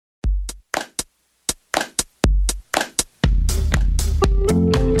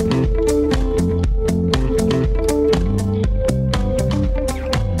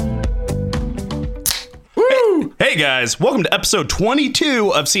guys, welcome to episode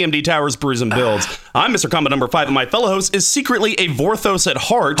 22 of CMD Towers Brews and Builds. I'm Mr. Combo number 5, and my fellow host is secretly a Vorthos at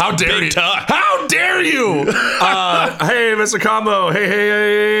heart. How dare Big you? Tuck. How dare you? Hey, Mr. Combo.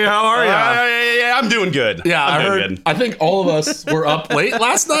 Hey, how are you? Yeah, I'm doing good. Yeah, I'm I doing heard. good. I think all of us were up late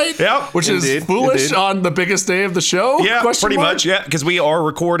last night. Yep. Which is foolish on the biggest day of the show. Yeah, pretty much. Yeah, because we are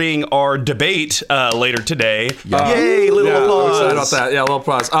recording our debate later today. Yay, little applause. I'm excited about that. Yeah, a little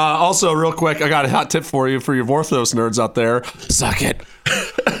applause. Also, real quick, I got a hot tip for you Vorthos nerds out there. Suck it.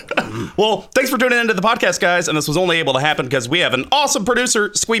 Well, thanks for tuning into the podcast, guys. And this was only able to happen because we have an awesome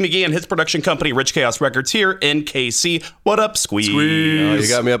producer, Squee McGee, and his production company, Rich Chaos Records, here in KC. What up, Squee? Oh, you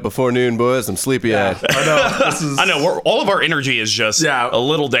got me up before noon, boys. I'm sleepy eyed. I know. I know. All of our energy is just a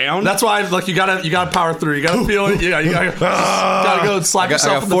little down. That's why, like, you gotta power through. You gotta feel it. Yeah, you gotta go slap I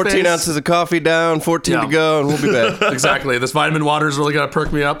yourself got in the 14 face. ounces of coffee down, 14 to go, and we'll be back. Exactly. This vitamin water is really gonna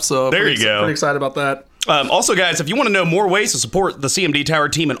perk me up. So there you go. Pretty excited about that. Also, guys, if you want to know more ways to support the CMD Tower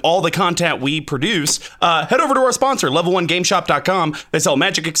team and all the content we produce, head over to our sponsor, level1gameshop.com. They sell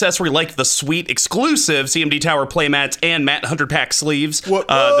magic accessory like the sweet exclusive CMD Tower playmats and Matt 100-pack sleeves.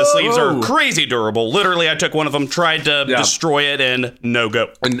 The sleeves are crazy durable. Literally, I took one of them, tried to destroy it, and no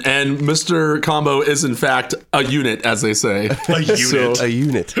go. And Mr. Combo is, in fact, a unit, as they say. A unit. A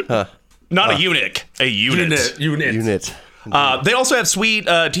unit. Huh. Not a eunuch, a unit. Unit. They also have sweet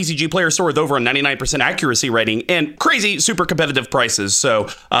TCG player store with over a 99% accuracy rating and crazy super competitive prices. So,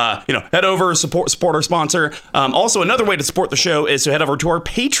 head over, support our sponsor. Also, another way to support the show is to head over to our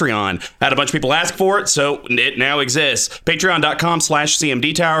Patreon. Had a bunch of people ask for it, so it now exists.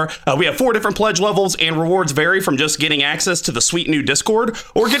 Patreon.com/CMD Tower. We have 4 different pledge levels, and rewards vary from just getting access to the sweet new Discord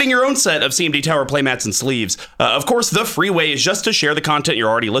or getting your own set of CMD Tower playmats and sleeves. Of course, the free way is just to share the content you're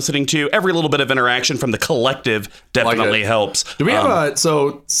already listening to. Every little bit of interaction from the collective definitely helps. Do we have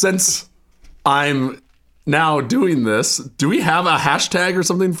so since I'm now doing this, do we have a hashtag or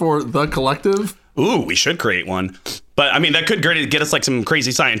something for the collective? Ooh, we should create one. But, I mean, that could get us, like, some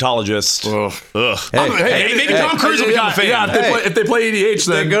crazy Scientologists. Ugh. Hey, maybe Tom Cruise will become a fan. Yeah, if they play EDH,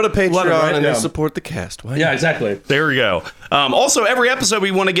 then go to Patreon and support the cast. Why not? exactly. There we go. Also, every episode,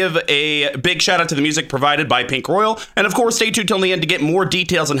 we want to give a big shout out to the music provided by Pink Royal. And, of course, stay tuned till the end to get more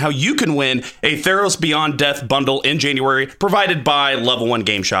details on how you can win a Theros Beyond Death bundle in January, provided by Level 1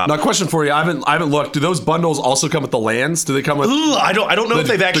 Game Shop. Now, question for you. I haven't looked. Do those bundles also come with the lands? Do they come with... I don't know if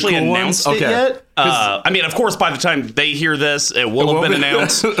they've actually announced it yet. I mean, of course, by the time they hear this, it will have been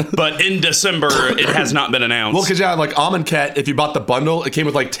announced. But in December, it has not been announced. Well, because, like Amonkhet, if you bought the bundle, it came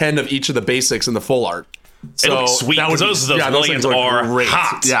with like 10 of each of the basics and the full art. So it looks sweet, because those millions are great.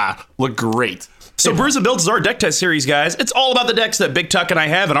 hot. Yeah, look great. So Brews and Builds is our deck test series, guys. It's all about the decks that Big Tuck and I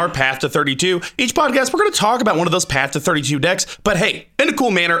have in our Path to 32. Each podcast, we're going to talk about one of those Path to 32 decks, but hey, in a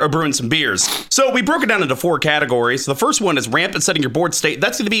cool manner of brewing some beers. So we broke it down into 4 categories. The first one is ramp and setting your board state.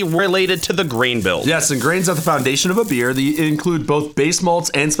 That's going to be related to the grain build. Yes, and grains are the foundation of a beer. They include both base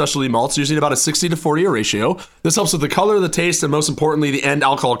malts and specialty malts, usually about a 60 to 40 ratio. This helps with the color, the taste, and most importantly, the end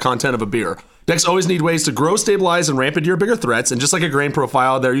alcohol content of a beer. Decks always need ways to grow, stabilize, and ramp into your bigger threats, and just like a grain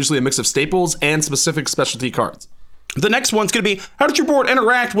profile, they're usually a mix of staples and specific specialty cards. The next one's going to be, how did your board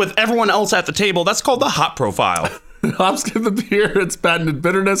interact with everyone else at the table? That's called the hop profile. Hops give the beer its patented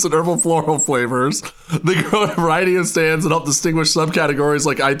bitterness and herbal floral flavors. They grow in a variety of stands and help distinguish subcategories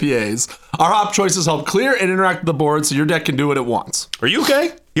like IPAs. Our hop choices help clear and interact with the board so your deck can do what it wants. Are you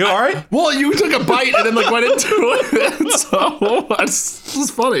okay? You all right? Well, you took a bite and then went into it. So this is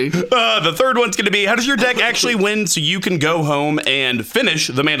funny. The third one's going to be, how does your deck actually win so you can go home and finish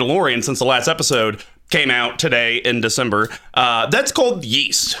The Mandalorian, since the last episode came out today in December. That's called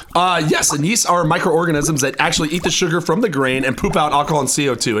yeast. Yes, and yeast are microorganisms that actually eat the sugar from the grain and poop out alcohol and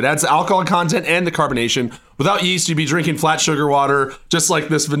CO2. It adds the alcohol content and the carbonation. Without yeast, you'd be drinking flat sugar water, just like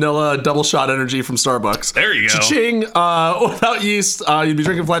this vanilla double shot energy from Starbucks. There you go. Cha-ching. Without yeast, you'd be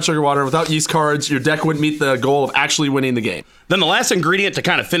drinking flat sugar water. Without yeast cards, your deck wouldn't meet the goal of actually winning the game. Then the last ingredient to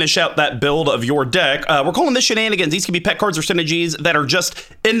kind of finish out that build of your deck, we're calling this shenanigans. These can be pet cards or synergies that are just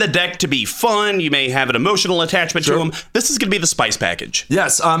in the deck to be fun. You may have an emotional attachment to them. This is going to be the spice package.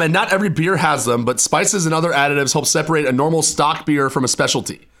 Yes, and not every beer has them, but spices and other additives help separate a normal stock beer from a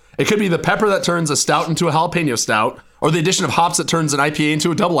specialty. It could be the pepper that turns a stout into a jalapeno stout, or the addition of hops that turns an IPA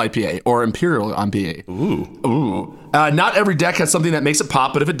into a double IPA or Imperial IPA. Ooh. Not every deck has something that makes it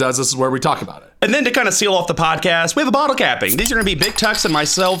pop, but if it does, this is where we talk about it. And then to kind of seal off the podcast, we have a bottle capping. These are going to be Big Tux and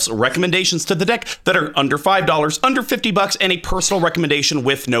myself's recommendations to the deck that are under $5, under $50, and a personal recommendation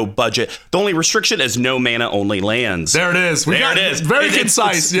with no budget. The only restriction is no mana only lands. There it is. There it is. Very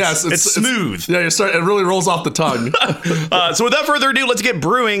concise. Yes. It's smooth. It really rolls off the tongue. So without further ado, let's get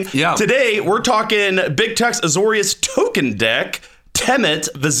brewing. Yeah. Today, we're talking Big Tux Azorius token deck. Temet,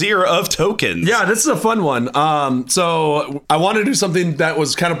 Vizier of Tokens. Yeah, this is a fun one. So I wanted to do something that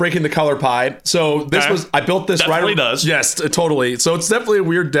was kind of breaking the color pie. So I built this definitely does. Yes, totally. So it's definitely a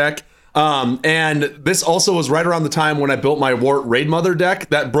weird deck. And this also was right around the time when I built my Wart Raid Mother deck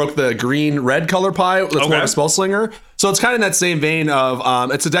that broke the green-red color pie. That's more of a spell slinger. So it's kind of in that same vein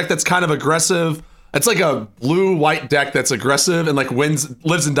of it's a deck that's kind of aggressive. It's like a blue-white deck that's aggressive and like lives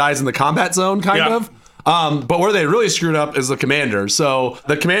and dies in the combat zone, kind of. But where they really screwed up is the commander. So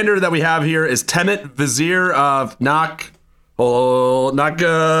the commander that we have here is Temet, Vizier of not gonna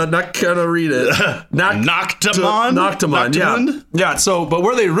read it. Noctamon. Yeah. So, but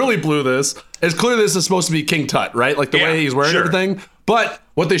where they really blew this is clearly this is supposed to be King Tut, right? Like the way he's wearing everything. But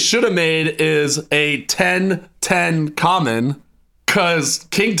what they should have made is a 10/10 common, because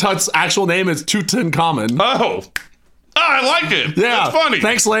King Tut's actual name is Tutankhamun. Oh, I like it. Yeah, that's funny.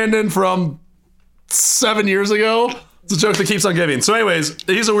 Thanks, Landon, from 7 years ago. It's a joke that keeps on giving. So anyways,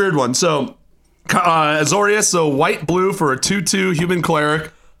 he's a weird one. So Azorius, so white blue for a 2/2 human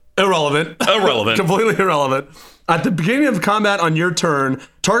cleric. Irrelevant. Completely irrelevant. At the beginning of combat on your turn,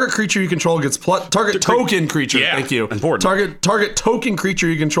 target creature you control gets token creature. Yeah, thank you. Important. Target token creature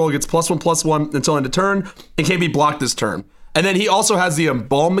you control gets +1/+1 until end of turn and can't be blocked this turn. And then he also has the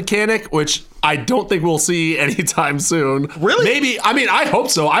Embalm mechanic, which I don't think we'll see anytime soon. Really? Maybe. I mean, I hope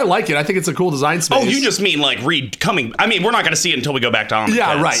so. I like it. I think it's a cool design space. Oh, you just mean like coming. I mean, we're not going to see it until we go back to Omniped.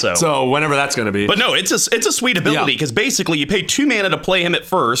 Yeah, right. So whenever that's going to be. But no, it's a sweet ability because basically you pay 2 mana to play him at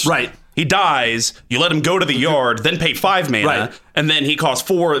first. Right. He dies, you let him go to the yard, then pay 5 mana, and then he costs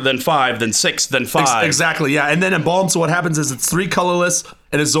 4, then 5, then 6, then 5. Exactly, yeah. And then Embalm, so what happens is it's 3 colorless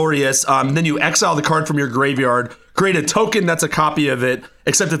and Azorius. Then you exile the card from your graveyard, create a token that's a copy of it,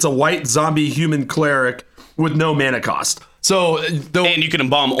 except it's a white zombie human cleric with no mana cost. So and you can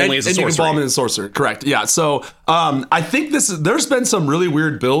embalm only as a sorcerer. And you can embalm as a sorcerer, correct. Yeah. So I think there's been some really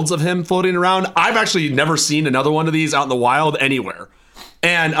weird builds of him floating around. I've actually never seen another one of these out in the wild anywhere.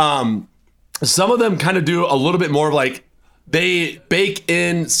 And some of them kind of do a little bit more of like they bake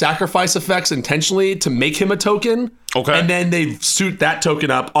in sacrifice effects intentionally to make him a token. Okay. And then they suit that token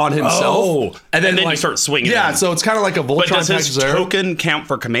up on himself. Oh. And then you start swinging. Yeah, so it's kind of like a Voltron. But does his token count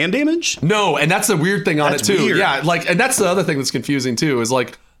for command damage? No, and that's the weird thing on it too. Weird. Yeah, like, and that's the other thing that's confusing too, is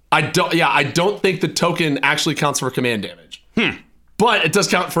like I don't think the token actually counts for command damage. But it does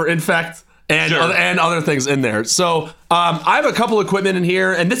count for infect and other things in there. So I have a couple equipment in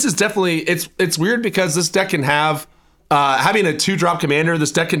here, and this is definitely it's weird because this deck can have having a 2-drop commander.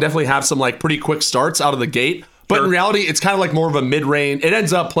 This deck can definitely have some like pretty quick starts out of the gate. But in reality, it's kind of like more of a mid-range. It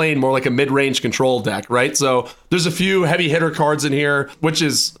ends up playing more like a mid-range control deck, right? So there's a few heavy hitter cards in here, which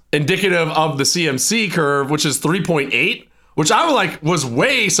is indicative of the CMC curve, which is 3.8. Which I was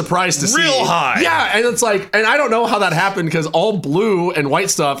way surprised to see. Real high. Yeah, and it's like, and I don't know how that happened because all blue and white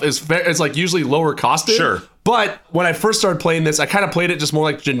stuff is like usually lower costed. Sure. But when I first started playing this, I kind of played it just more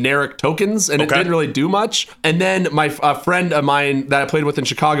like generic tokens, and it didn't really do much. And then my friend of mine that I played with in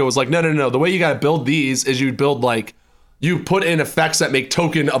Chicago was like, no. The way you got to build these is you build like, you put in effects that make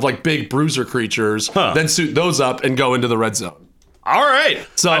token of like big bruiser creatures, then suit those up and go into the red zone. All right.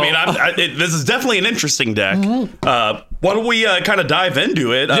 So I mean, this is definitely an interesting deck. Why don't we kind of dive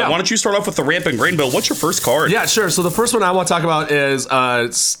into it? Why don't you start off with the Rampant Grain build? What's your first card? Yeah, sure. So the first one I want to talk about is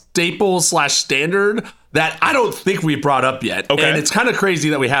Staple/Standard that I don't think we brought up yet. Okay. And it's kind of crazy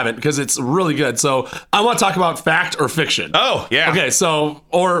that we haven't because it's really good. So I want to talk about Fact or Fiction. Oh, yeah. Okay, so,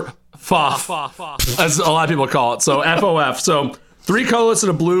 or FOF, as a lot of people call it. So FOF. So 3 colorless and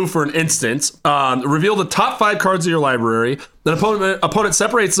a blue for an instant. Reveal the top 5 cards of your library. Then opponent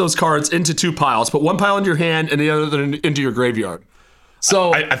separates those cards into 2 piles. Put 1 pile into your hand and the other into your graveyard.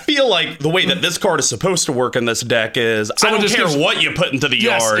 So I feel like the way that this card is supposed to work in this deck is I don't care what you put into the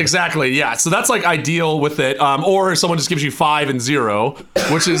yard. Yes, exactly. Yeah. So that's like ideal with it. Or someone just gives you 5 and 0,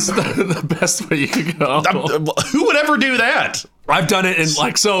 which is the best way you could go. Who would ever do that? I've done it, and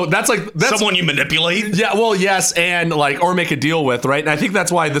like, so that's someone you manipulate. Yeah, well, yes, and like, or make a deal with, right? And I think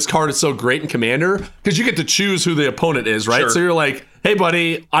that's why this card is so great in Commander, because you get to choose who the opponent is, right? Sure. So you're like, hey,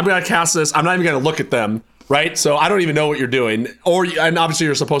 buddy, I'm gonna cast this. I'm not even gonna look at them, right? So I don't even know what you're doing, and obviously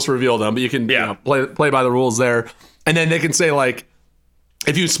you're supposed to reveal them, but you can play by the rules there. and then they can say like,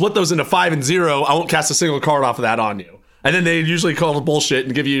 if you split those into 5 and 0, I won't cast a single card off of that on you. And then they usually call it bullshit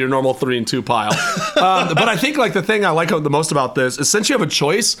and give you your normal 3 and 2 pile. But I think like the thing I like the most about this is since you have a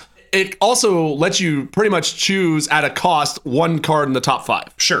choice, it also lets you pretty much choose at a cost 1 card in the top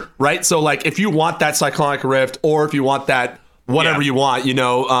 5. Sure. Right? So like if you want that Cyclonic Rift or if you want that whatever you want,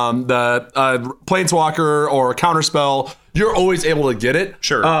 the Planeswalker or Counterspell, you're always able to get it.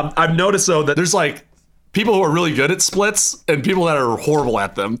 Sure. I've noticed though that there's like people who are really good at splits and people that are horrible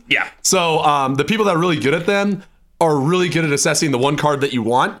at them. Yeah. So the people that are really good at them are really good at assessing the 1 card that you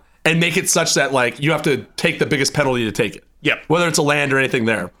want and make it such that like you have to take the biggest penalty to take it. Yep. Whether it's a land or anything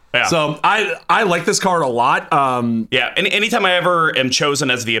there. Yeah. So I like this card a lot. Yeah. Anytime I ever am chosen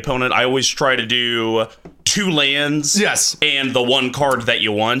as the opponent, I always try to do 2 lands. Yes. And the 1 card that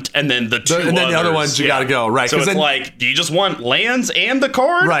you want, and then the 2 and then the other ones you got to go. Right. So it's then, like, do you just want lands and the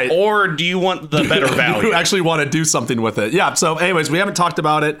card? Right. Or do you want the better value? You actually want to do something with it. Yeah. So anyways, we haven't talked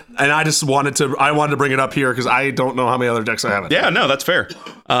about it, and I wanted to bring it up here because I don't know how many other decks I have. Yeah, no, that's fair.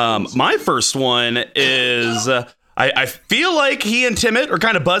 My first one is... I feel like he and Timid are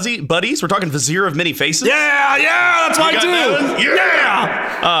kind of buddies. We're talking Vizier of Many Faces. Yeah, that's mine too.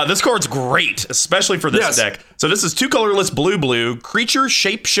 Yeah. This card's great, especially for this deck. So this is 2 colorless blue, creature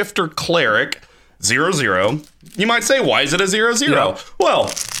shapeshifter cleric, 0/0. You might say, why is it a 0/0? Yeah.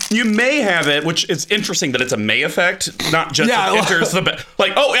 Well, you may have it, which is interesting that it's a May effect, not just enters the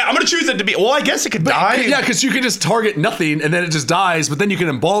like. Oh yeah, I'm gonna choose it to be. Well, I guess it could die. Yeah, because you can just target nothing and then it just dies, but then you can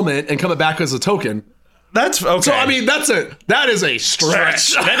embalm it and come it back as a token. That's okay. So I mean, that is a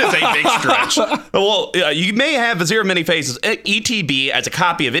stretch. That is a big stretch. Well, you may have Vizier of Many Faces ETB as a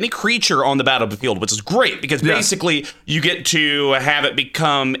copy of any creature on the battlefield, which is great because basically you get to have it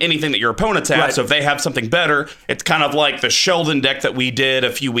become anything that your opponents have. Right. So if they have something better, it's kind of like the Sheldon deck that we did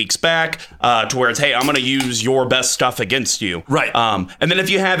a few weeks back, to where it's, hey, I'm going to use your best stuff against you. Right. And then if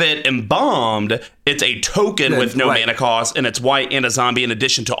you have it embalmed, it's a token with no mana cost, and it's white and a zombie in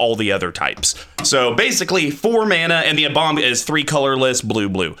addition to all the other types. So basically 4 mana, and the embalm is 3 colorless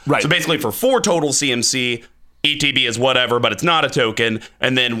blue. Right. So basically for 4 total CMC, ETB is whatever, but it's not a token.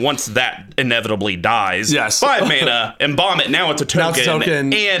 And then once that inevitably dies, 5 mana, embalm it. Now it's a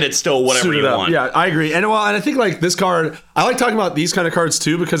token, and it's still whatever you want. Yeah, I agree. And I think like this card, I like talking about these kind of cards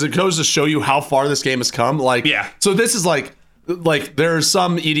too because it goes to show you how far this game has come. Like, so this is like there's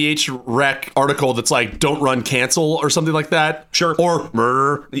some EDH rec article that's like, don't run cancel or something like that. Sure. Or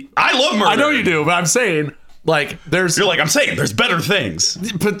murder. I love murder. I know you do, but I'm saying like there's... You're like, I'm saying there's better things.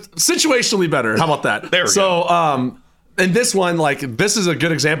 But situationally better. How about that? There we go. So, and this one, like, this is a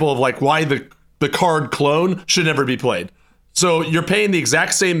good example of like why the card clone should never be played. So you're paying the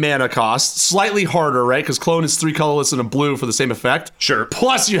exact same mana cost, slightly harder, right? Because clone is 3 colorless and a blue for the same effect. Sure.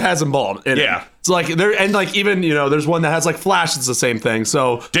 Plus you has embalmed in it. So like there, and like even there's one that has like flash. It's the same thing.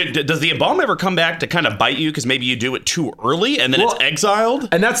 So does the embalm ever come back to kind of bite you because maybe you do it too early and then it's exiled?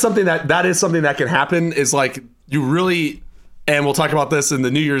 And that's something that is something that can happen. Is like you really, and we'll talk about this in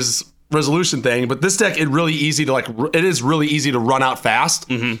the New Year's resolution thing. But this deck, it is really easy to run out fast.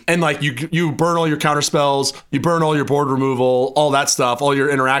 Mm-hmm. And like you burn all your counter spells, you burn all your board removal, all that stuff, all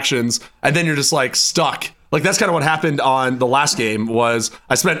your interactions, and then you're just like stuck. Like that's kind of what happened on the last game. Was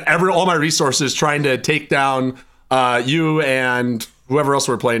I spent all my resources trying to take down you and whoever else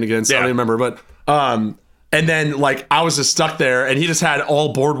we're playing against. I don't even remember, but and then like I was just stuck there, and he just had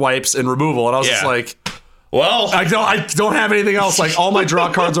all board wipes and removal, and I was just like, well, I don't have anything else. Like all my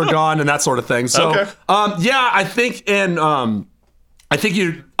draw cards are gone and that sort of thing. So I think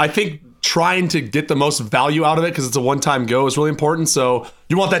I think trying to get the most value out of it because it's a one-time go is really important. So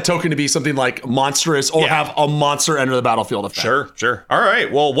you want that token to be something like monstrous or have a monster enter the battlefield effect. Sure. All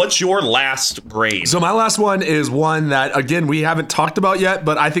right. Well, what's your last grade? So my last one is one that, again, we haven't talked about yet,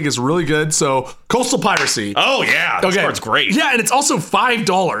 but I think is really good. So Coastal Piracy. Oh, yeah. This card's great. Yeah, and it's also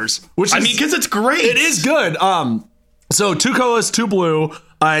 $5, which is... because it's great. It is good. So 2 colorless, 2 blue,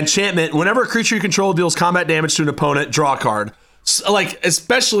 enchantment. Whenever a creature you control deals combat damage to an opponent, draw a card. So, like,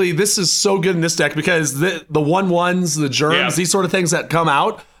 especially this is so good in this deck because the 1/1s, the germs, these sort of things that come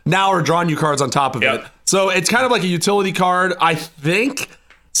out now are drawing you cards on top of it. So it's kind of like a utility card, I think.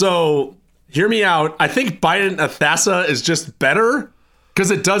 So hear me out. I think Bident Athasa is just better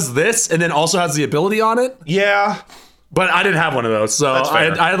because it does this and then also has the ability on it. Yeah. But I didn't have one of those. So I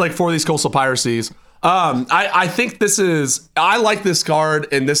had like 4 of these Coastal Piracies. I think I like this card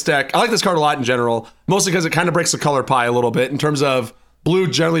in this deck. I like this card a lot in general, mostly because it kind of breaks the color pie a little bit in terms of blue.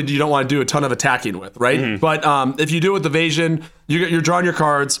 Generally, you don't want to do a ton of attacking with, right? Mm-hmm. But if you do it with evasion, you're drawing your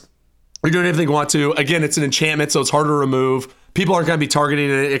cards. You're doing everything you want to. Again, it's an enchantment, so it's harder to remove. People aren't going to be targeting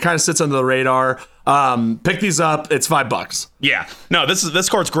it. It kind of sits under the radar. Pick these up. It's $5. Yeah. No, this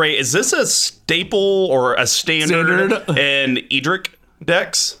card's great. Is this a staple or a standard in Edric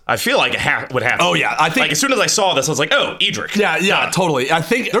decks? I feel like it would have to. Oh, yeah. I think like as soon as I saw this, I was like, oh, Edric. Yeah, totally. I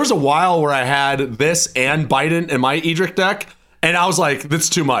think there was a while where I had this and Biden in my Edric deck. And I was like, that's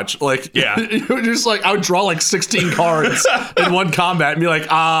too much. Like, just like, I would draw like 16 cards in one combat and be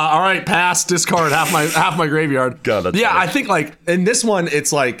like, all right, pass, discard half my graveyard. God, that's funny. I think like in this one,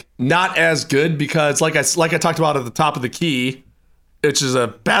 it's like not as good because like I talked about at the top of the key, which is a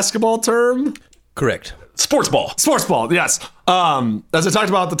basketball term. Correct. Sports ball, yes. As I talked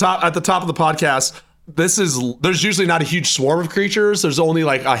about at the top of the podcast, there's usually not a huge swarm of creatures. There's only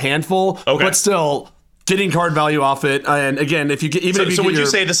like a handful, but still getting card value off it. And again, if you get would you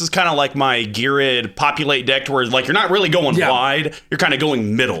say this is kind of like my Geared populate deck, where like you're not really going wide, you're kind of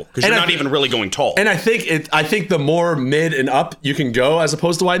going middle because you're not even really going tall. And I think the more mid and up you can go as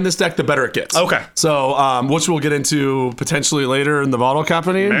opposed to wide in this deck, the better it gets. Okay. So which we'll get into potentially later in the Bottle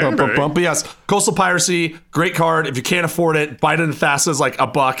Company. But yes, Coastal Piracy, great card. If you can't afford it, buy it in fast as like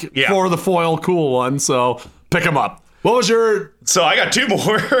 $1 for the foil cool one. So pick them up. What was your... So I got 2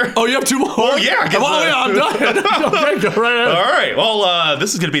 more. Oh, you have 2 more? Oh, yeah. I'm done. Okay, go right ahead. All right. Well,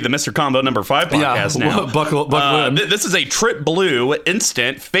 this is going to be the Mr. Combo number 5 podcast now. Buckle in. This is a Trip Blue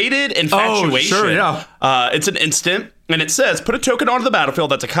instant, Faded Infatuation. Oh, sure, yeah. It's an instant, and it says, put a token onto the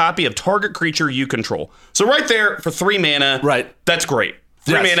battlefield that's a copy of target creature you control. So right there, for 3 mana, that's great.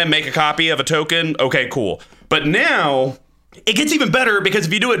 3 mana, make a copy of a token. Okay, cool. But now... it gets even better because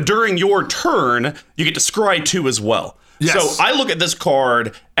if you do it during your turn, you get to scry 2 as well. Yes. So I look at this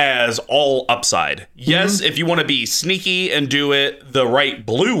card as all upside. Yes, if you want to be sneaky and do it the right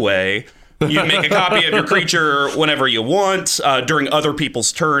blue way, you make a copy of your creature whenever you want during other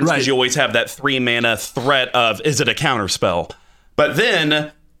people's turns because you always have that 3 mana threat of, is it a counter spell? But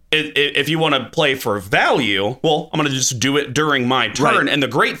then... if you want to play for value, well, I'm going to just do it during my turn. Right. And the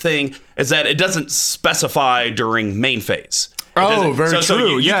great thing is that it doesn't specify during main phase. Oh, very true.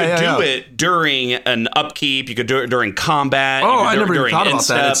 So you could do it during an upkeep. You could do it during combat. Oh, I never even thought about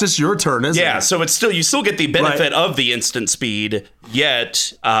that. It's just your turn, isn't it? Yeah, so it's still, you still get the benefit of the instant speed,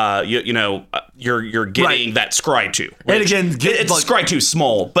 yet you're getting that scry 2. And again, it's scry 2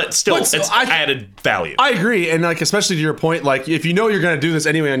 small, but still it's added value. I agree, and like especially to your point, like if you know you're going to do this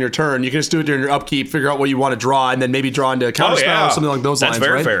anyway on your turn, you can just do it during your upkeep, figure out what you want to draw, and then maybe draw into a counter spell or something like those lines. That's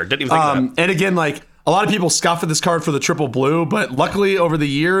very fair. Didn't even think of that. And again, like. A lot of people scoff at this card for the triple blue, but luckily over the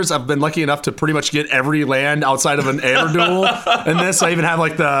years, I've been lucky enough to pretty much get every land outside of an air duel in this. I even have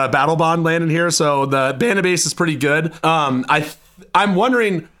like the Battle Bond land in here, so the mana base is pretty good. I'm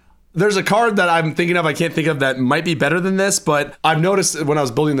wondering, there's a card that I'm thinking of, I can't think of, that might be better than this, but I've noticed when I was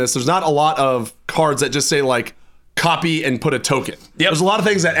building this, there's not a lot of cards that just say like, copy and put a token. There's a lot of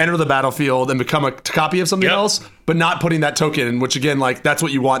things that enter the battlefield and become a copy of something else, but not putting that token in, which again, like that's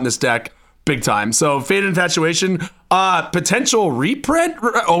what you want in this deck. Big time. So Faded Infatuation, potential reprint.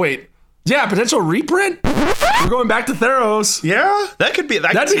 Oh wait, potential reprint. We're going back to Theros. Yeah, that could be.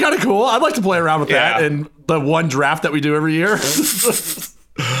 That'd be kind of cool. I'd like to play around with that in the one draft that we do every year.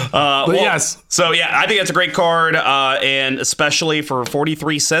 Yes. So yeah, I think that's a great card, and especially for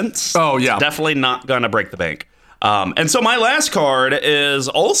 43 cents. Oh yeah, it's definitely not gonna break the bank. And so my last card is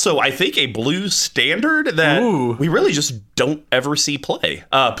also, I think, a blue standard that we really just don't ever see play.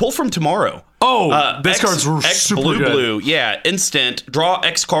 Pull from Tomorrow. Oh, this card's super blue, good. blue. Yeah, instant. Draw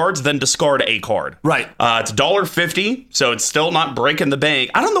X cards, then discard a card. Right. It's $1.50, so it's still not breaking the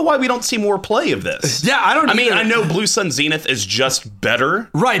bank. I don't know why we don't see more play of this. Yeah, I mean, I know Blue Sun Zenith is just better.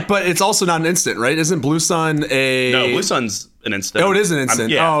 Right, but it's also not an instant, right? Isn't Blue Sun a... No, Blue Sun's an instant. Oh, it is an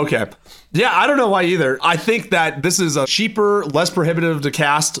instant. Oh, okay. Yeah, I don't know why either. I think that this is a cheaper, less prohibitive to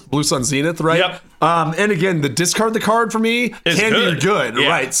cast Blue Sun Zenith, right? Yep. And again, the discard the card for me can be good,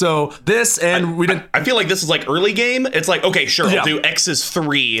 right? So this and we didn't. I feel like this is like early game. It's like, okay, sure, I'll do X is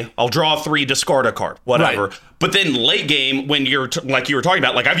 3. I'll draw 3, discard a card, whatever. Right. But then late game, when you're like you were talking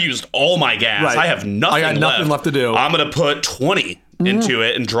about, like I've used all my gas, I have nothing. I got nothing left to do. I'm gonna put 20 into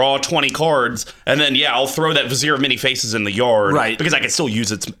it and draw 20 cards, and then I'll throw that Vizier of Many Faces in the yard, right? Because I can still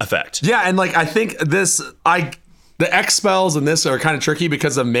use its effect. Yeah, and like I think the X spells in this are kind of tricky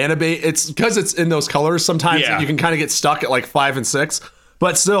because of mana bait. It's because it's in those colors. Sometimes you can kind of get stuck at like 5 and 6.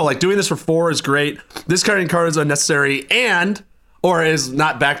 But still, like doing this for 4 is great. Discarding cards is unnecessary or is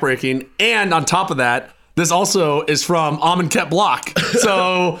not backbreaking. And on top of that, this also is from Amonkhet Block.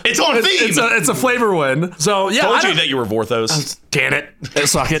 So it's on theme. It's a flavor win. So yeah, told you that you were Vorthos. Can it?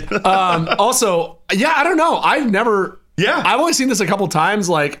 Suck it. Also, I don't know. I've never. Yeah. I've only seen this a couple times.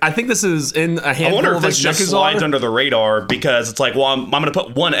 Like, I think this is in a handful I wonder if of this just slides under the radar because it's like, well, I'm going to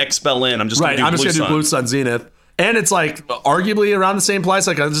put one X spell in. I'm just going to do I'm Blue just going to do Blue Sun Zenith. And it's like arguably around the same price.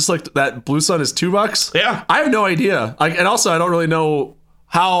 Like, I just looked that Blue Sun is $2. Yeah. I have no idea. Like, and also I don't really know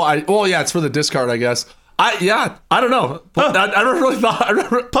how it's for the discard, I guess. I don't know. Huh. I never really thought. I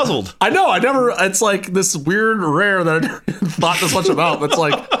never puzzled. I know. It's like this weird rare that I never thought this much about. But it's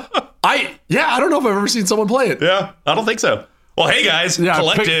like, I don't know if I've ever seen someone play it. Yeah, I don't think so. Well, hey guys,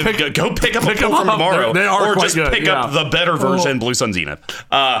 Collective, go pick up a pull from tomorrow, they are or quite just good, pick up the better version, Blue Sun Zenith.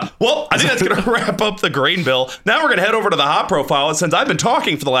 Well, I think that's going to wrap up the grain bill. Now we're going to head over to the hot profile. And since I've been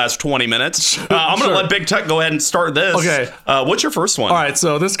talking for the last 20 minutes, I'm going to let Big Tech go ahead and start this. Okay. What's your first one? All right,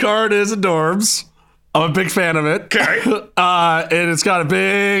 so this card is Adorbs. I'm a big fan of it. Okay. And it's got a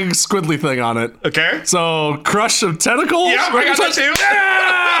big squiddly thing on it. Okay. So, Crush of Tentacles. Yeah, I got that too.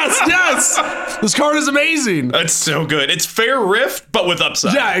 Yes. This card is amazing. It's so good. It's Fair Rift, but with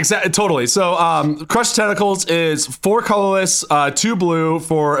upside. Yeah, exactly. Totally. So, Crush of Tentacles is 4 colorless, 2 blue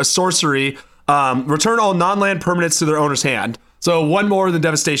for a sorcery. Return all non-land permanents to their owner's hand. So 1 more than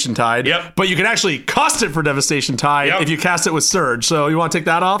Devastation Tide. Yep. But you can actually cost it for Devastation Tide if you cast it with Surge. So you want to take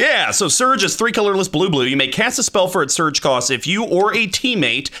that off? Yeah, so Surge is 3 colorless blue. You may cast a spell for its Surge cost if you or a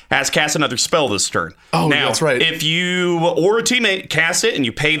teammate has cast another spell this turn. Oh, now, that's right. If you or a teammate cast it and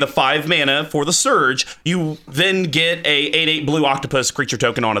you pay the 5 mana for the Surge, you then get a 8/8 blue octopus creature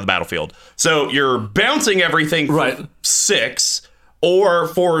token onto the battlefield. So you're bouncing everything for 6. Or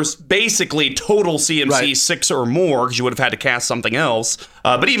for basically total CMC 6 or more, because you would have had to cast something else.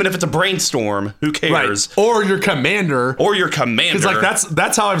 But even if it's a brainstorm, who cares? Right. Or your commander. Because like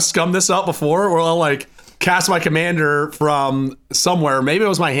that's how I've scummed this up before, where I'll like cast my commander from somewhere. Maybe it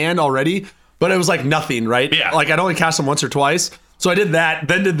was my hand already, but it was like nothing, right? Yeah. Like I'd only cast them once or twice. So I did that,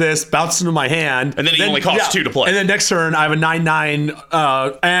 then did this, bounced into my hand. And then it only costs 2 to play. And then next turn, I have a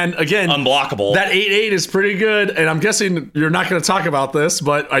 9/9. And again, unblockable. That 8/8 is pretty good. And I'm guessing you're not going to talk about this,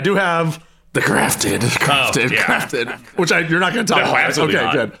 but I do have the Crafted, which you're not going to talk about. Absolutely okay,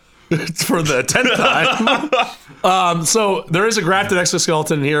 not. Good. It's for the 10th time. So there is a Grafted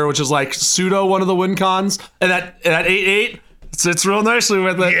Exoskeleton in here, which is like pseudo one of the win cons. And that 8/8 sits real nicely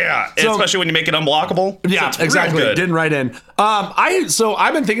with it. Yeah, so, especially when you make it unblockable. Yeah, exactly. Getting right in.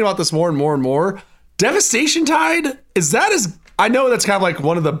 I've been thinking about this more and more and more. Devastation Tide, I know that's kind of like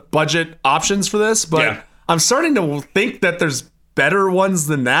one of the budget options for this, but I'm starting to think that there's better ones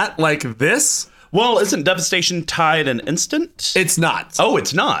than that, like this. Well, isn't Devastation Tide an instant? It's not. Oh,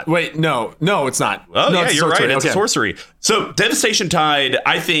 it's not. Wait, no, it's not. Oh, no, yeah, you're right. It's a sorcery. So Devastation Tide,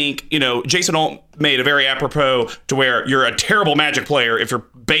 I think, Jason Alt made a very apropos to where you're a terrible Magic player if you're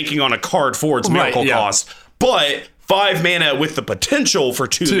banking on a card for its miracle cost. But 5 mana with the potential for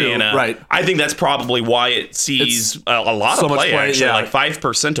 2 mana. Right. I think that's probably why it sees a lot of play, actually, like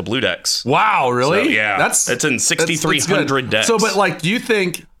 5% of blue decks. Wow, really? So, yeah. It's in 6,300 decks. So, but like, do you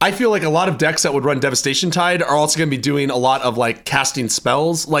think, I feel like a lot of decks that would run Devastation Tide are also going to be doing a lot of like casting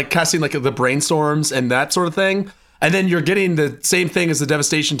spells, like casting like the brainstorms and that sort of thing. And then you're getting the same thing as the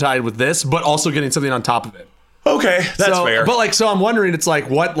Devastation Tide with this, but also getting something on top of it. Okay, that's fair. But so I'm wondering, it's like,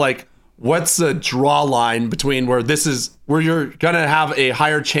 what's the draw line between where you're going to have a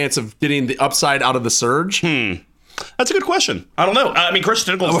higher chance of getting the upside out of the Surge? That's a good question. I don't know. I mean, Crush of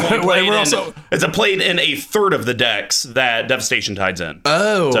Tentacles is played in a third of the decks that Devastation Tide's in.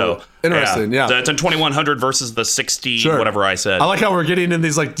 Oh, so interesting. Yeah. So it's in 2,100 versus the 60, whatever I said. I like how we're getting in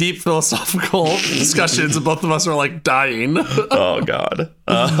these like deep philosophical discussions, and both of us are like dying. Oh God.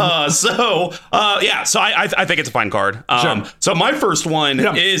 So I think it's a fine card. So my first one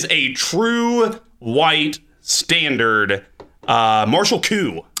is a true white standard Martial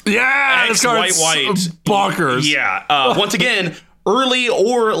Coup. Yeah, X white bonkers. Yeah. Once again, early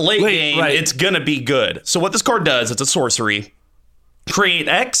or late game, it's gonna be good. So what this card does, it's a sorcery. Create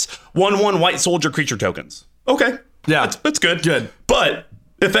X 1/1 white soldier creature tokens. Okay. Yeah, that's good. Good. But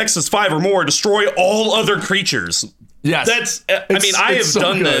if X is 5 or more, destroy all other creatures. Yes. I have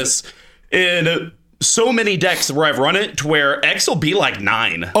done this in so many decks where I've run it to where X will be like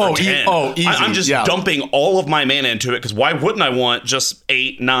 9 or 10. Easy. I'm just dumping all of my mana into it because why wouldn't I want just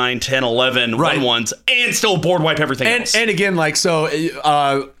 8, 9, 10, 11 1/1s and still board wipe everything else? And again, like, so,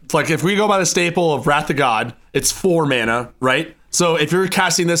 like if we go by the staple of Wrath of God, it's 4 mana, right? So if you're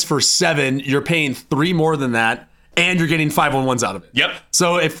casting this for 7, you're paying 3 more than that, and you're getting 5/1s out of it. Yep.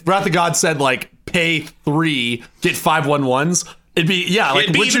 So if Wrath of God said like pay 3, get 5/1s, it'd be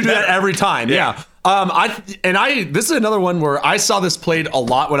would you do that every time? Yeah. This is another one where I saw this played a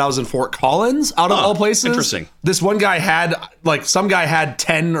lot when I was in Fort Collins, out of all places. Interesting. This one guy had some guy had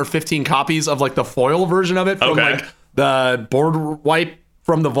 10 or 15 copies of like the foil version of it from like the board wipe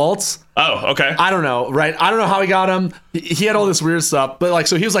from the vaults. Oh, okay. I don't know, right? I don't know how he got him. He had all this weird stuff, but like,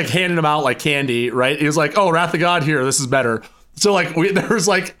 so he was like handing them out like candy, right? He was like, "Oh, Wrath of God, here, this is better." So like, there was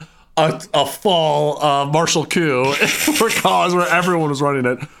like a fall martial coup for cause where everyone was running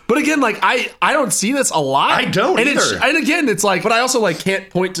it. But again, like I don't see this a lot. I don't either. And again, it's like, but I also like can't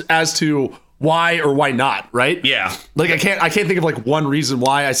point as to why or why not, right? Yeah. Like I can't think of like one reason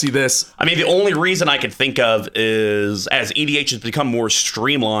why I see this. I mean, the only reason I could think of is as EDH has become more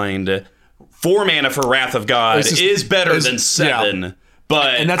streamlined, 4 mana for Wrath of God is better than 7. Yeah.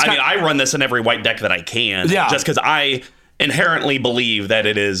 But I mean, I run this in every white deck that I can. Yeah. Just because I inherently believe that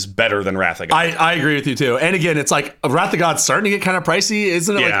it is better than Wrath of God. I agree with you too. And again, it's like Wrath of God's starting to get kind of pricey,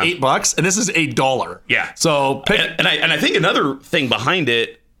 isn't it? Yeah. Like $8, and this is $1. Yeah. So and I think another thing behind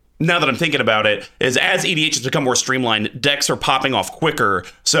it, now that I'm thinking about it, is as EDH has become more streamlined, decks are popping off quicker.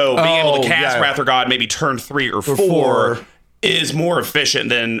 So being able to cast Wrath of God maybe turn 3 or 4 is more efficient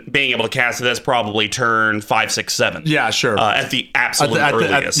than being able to cast this probably turn 5, 6, 7. Yeah, sure. At the absolute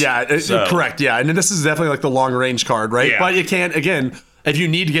earliest. Correct. Yeah, and this is definitely like the long range card, right? Yeah. But you can't, again, if you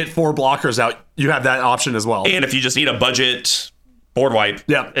need to get 4 blockers out, you have that option as well. And if you just need a budget board wipe,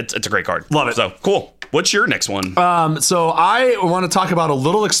 it's a great card. Love it. So cool. What's your next one? So I want to talk about a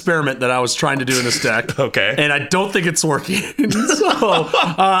little experiment that I was trying to do in this deck. Okay. And I don't think it's working. So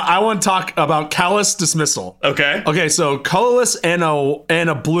I want to talk about Callous Dismissal. Okay. Okay, so colorless and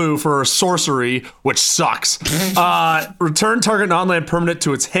a blue for sorcery, which sucks. Return target non-land permanent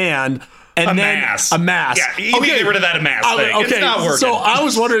to its hand. And a then mass. A mass. Yeah, you need to get rid of that amass thing. Okay, it's not working. So I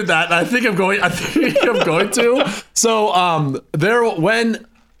was wondering that. And I think I'm going to. So when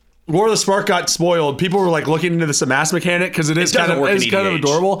War of the Spark got spoiled, people were like looking into this amass mechanic because it's kind of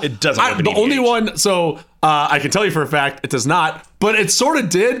adorable. It doesn't work in The EDH. only one, so I can tell you for a fact, it does not. But it sort of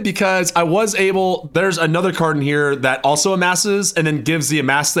did because I was able. There's another card in here that also amasses and then gives the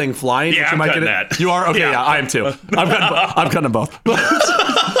amass thing flying. Yeah, I'm cutting that. You are? Okay, yeah, I am too. I'm cutting both. But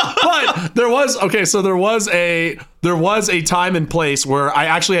there was a time and place where I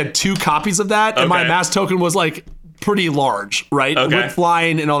actually had 2 copies of that, and my amass token was like pretty large, right? Okay. With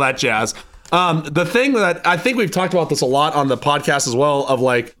flying and all that jazz. The thing that I think we've talked about this a lot on the podcast as well, of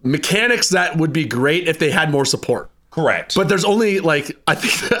like mechanics that would be great if they had more support. Correct. But there's only like I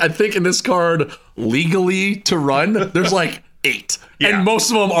think in this card legally to run, there's like 8. Yeah. And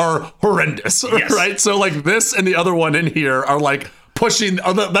most of them are horrendous. Yes. Right? So like this and the other one in here are like pushing,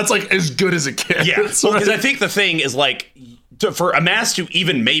 that's like as good as it gets. Yeah. Well, because I think the thing is like for amass to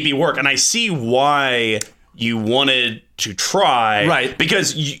even maybe work, and I see why you wanted to try, right?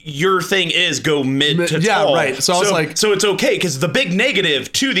 Because your thing is go mid to tall. Yeah, right. So I was like, so it's okay because the big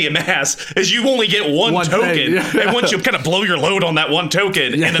negative to the amass is you only get one token, and once you kind of blow your load on that one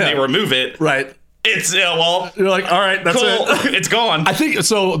token, and then they remove it, right? It's well, you're like, all right, that's cool. It's gone. I think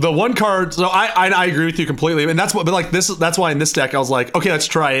so. The one card, so I agree with you completely, and that's what. But like this, that's why in this deck I was like, okay, let's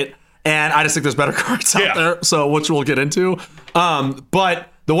try it, and I just think there's better cards out there, so which we'll get into. But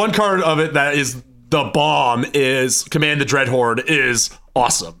the one card of it that is the bomb is Command the Dreadhorde is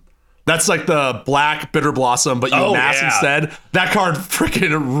awesome. That's like the black Bitter Blossom, but you amass instead. That card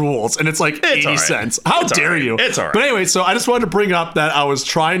freaking rules, and it's like 80 cents. How dare you? It's all right. But anyway, so I just wanted to bring up that I was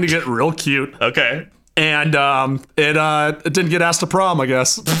trying to get real cute. Okay. And it didn't get asked to prom, I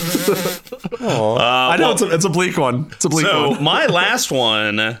guess. I know it's a bleak one. It's a bleak one. So my last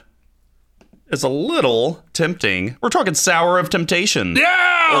one is a little tempting. We're talking Sour of Temptation.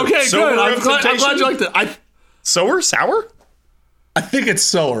 Yeah. Okay. Good. I'm glad you liked it. Sour? I think it's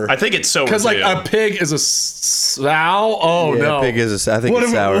sour. I think it's sour because like a pig is a sow. Oh yeah, no, pig is. I think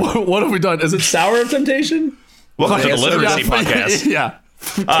it's sour. What have we done? Is it Sour of Temptation? Welcome to the Literacy Podcast. Yeah.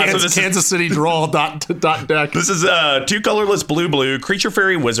 Kansas City Drawl deck. This is 2 colorless blue creature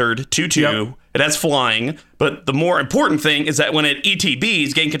fairy wizard 2/2. Yep. It has flying, but the more important thing is that when it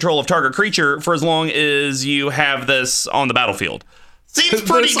ETBs, gain control of target creature for as long as you have this on the battlefield. Seems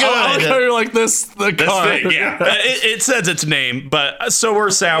pretty good. You're like this card. Thing, yeah. It says its name, but Sour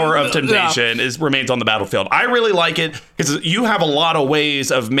of Temptation remains on the battlefield. I really like it because you have a lot of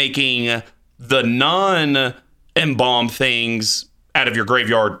ways of making the non-embalm things out of your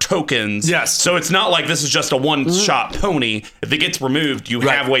graveyard tokens. Yes. So it's not like this is just a one-shot pony. If it gets removed, you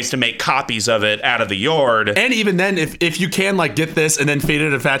have ways to make copies of it out of the yard. And even then, if you can like get this and then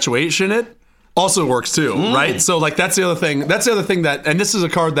Fated Infatuation it, also works too, right? So like that's the other thing. That's the other thing that, and this is a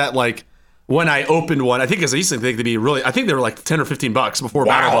card that like when I opened one, I think as I used to think they'd be really, I think they were like $10 or $15 before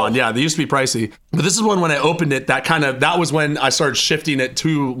Battle Bond. Yeah, they used to be pricey. But this is one when I opened it, that was when I started shifting it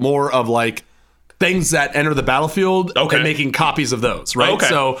to more of like things that enter the battlefield and making copies of those, right? Okay.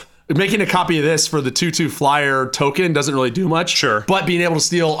 So making a copy of this for the 2/2 flyer token doesn't really do much. Sure. But being able to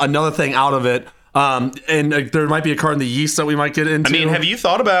steal another thing out of it, and there might be a card in the yeast that we might get into. I mean, have you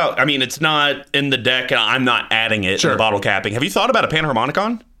thought about, it's not in the deck, and I'm not adding it in the bottle capping. Have you thought about a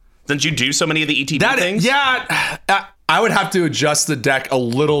Panharmonicon? Since you do so many of the ETB things? Yeah, I would have to adjust the deck a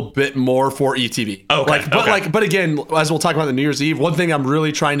little bit more for ETB. Okay. But again, as we'll talk about the New Year's Eve, one thing I'm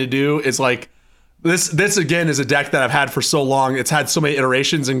really trying to do is like, this again is a deck that I've had for so long. It's had so many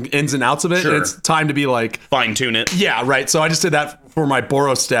iterations and ins and outs of it. Sure. And it's time to be like fine tune it. Yeah, right. So I just did that for my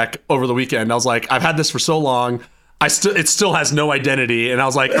Boros deck over the weekend. I was like, I've had this for so long. It still has no identity. And I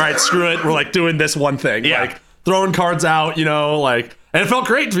was like, all right, screw it. We're like doing this one thing. Yeah. Like throwing cards out, and it felt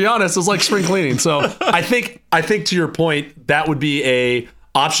great, to be honest. It was like spring cleaning. So I think to your point, that would be a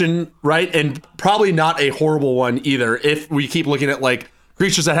option, right? And probably not a horrible one either if we keep looking at like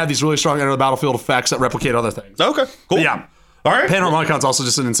creatures that have these really strong enter the battlefield effects that replicate other things. Okay, cool. But yeah. All right. Panharmonicon's also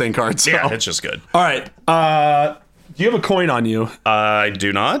just an insane card. So. Yeah, it's just good. All right. Do you have a coin on you? I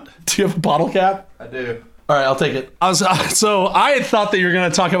do not. Do you have a bottle cap? I do. All right, I'll take it. So I had thought that you were going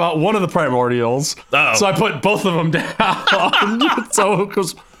to talk about one of the primordials. Oh. So I put both of them down. So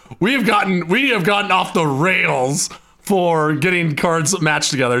because we have gotten off the rails for getting cards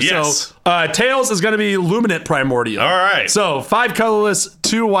matched together. Yes. So Tails is going to be Luminant Primordial. All right. So 5 colorless,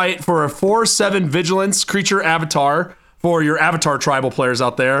 2 white for a 4/7 vigilance creature avatar for your avatar tribal players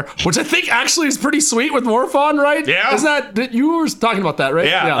out there, which I think actually is pretty sweet with Morphon, right? Yeah. Isn't that, you were talking about that, right?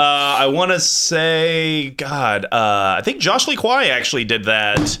 Yeah. I want to say, I think Josh Lee Kwai actually did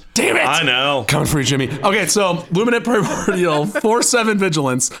that. Damn it. I know. Coming for you, Jimmy. Okay, so Luminant Primordial, 4/7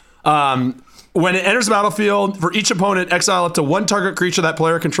 vigilance. When it enters the battlefield, for each opponent, exile up to 1 target creature that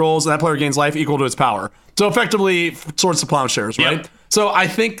player controls, and that player gains life equal to its power. So effectively, Swords to Plowshares, right? Yep. So I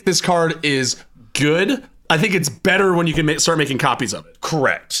think this card is good. I think it's better when you can start making copies of it.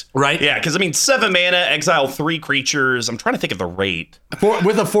 Correct. Right? Yeah, because 7 mana, exile 3 creatures. I'm trying to think of the rate.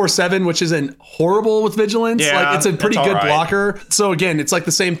 With a 4/7, which isn't horrible with vigilance. Yeah, like it's a pretty that's good all right. blocker. So again, it's like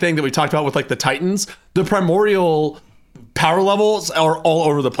the same thing that we talked about with like the Titans. The primordial power levels are all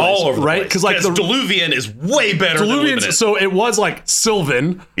over the place. All over the right? place. Because like the Deluvian is way better than Luminant. So it was like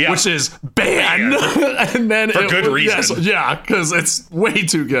Sylvan, which is ban. And then For good reason. Yeah, because it's way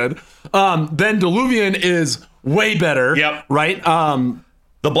too good. Then Deluvian is way better. Yep. Right?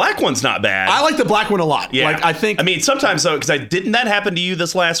 The black one's not bad. I like the black one a lot. Yeah. Like I think sometimes though, because didn't that happen to you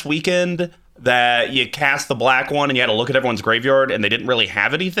this last weekend? That you cast the black one and you had to look at everyone's graveyard and they didn't really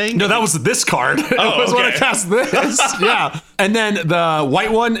have anything? No, that was this card. It was when I cast this. Yeah. And then the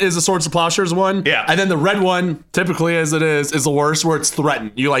white one is the Swords to Plowshares one. Yeah. And then the red one, typically as it is the worst, where it's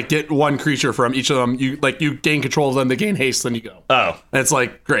threatened. You like get 1 creature from each of them. You gain control of them, they gain haste, then you go. Oh. And it's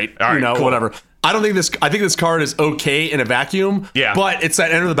like, great. All right, cool. Whatever. I think this card is okay in a vacuum. Yeah. But it's that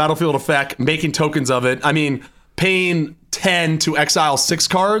enter the battlefield effect, making tokens of it. I mean, paying 10 to exile 6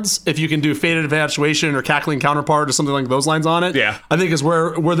 cards, if you can do Faded Infatuation or Cackling Counterpart or something like those lines on it, yeah, I think is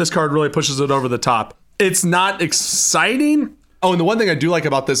where this card really pushes it over the top. It's not exciting. Oh, and the one thing I do like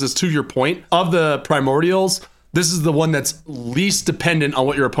about this is, to your point, of the primordials, this is the one that's least dependent on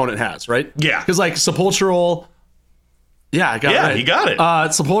what your opponent has, right? Yeah. Because like Sepulchral, yeah, I got it. Yeah, you got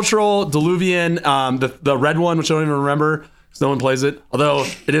it. Sepulchral, Deluvian, the red one, which I don't even remember because no one plays it. Although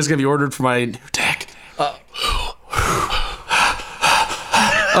it is going to be ordered for my new deck.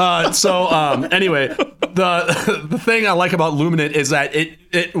 Anyway, the thing I like about Luminant is that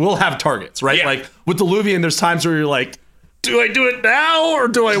it will have targets, right? Yeah. Like with Deluvian, there's times where you're like, do I do it now or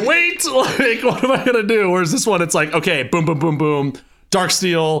do I wait? Like, what am I gonna do? Whereas this one, it's like, okay, boom, boom, boom, boom,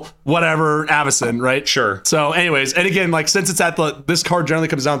 Darksteel, whatever, Avacyn, right? Sure. So, anyways, and again, like since it's this card generally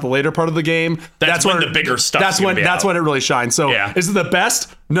comes down at the later part of the game. That's when the bigger stuff. That's when it really shines. So, is it the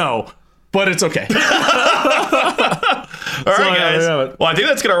best? No. But it's okay. All right, guys. Well, I think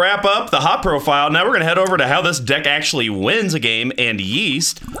that's going to wrap up the hot profile. Now we're going to head over to how this deck actually wins a game and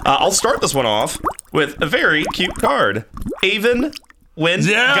Yeast. I'll start this one off with a very cute card. Aven Win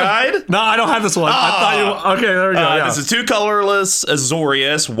Guide. No, I don't have this one. I thought you. Okay, there we go. This is 2 colorless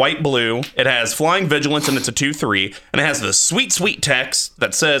Azorius, white blue. It has Flying Vigilance and it's a 2/3, and it has the sweet text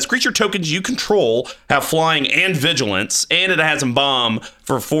that says creature tokens you control have Flying and Vigilance, and it has a bomb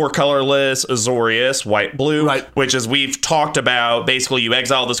for 4 colorless Azorius, white blue. Right. Which, as we've talked about, basically you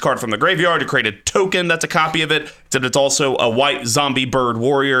exile this card from the graveyard to create a token that's a copy of it. Except it's also a white zombie bird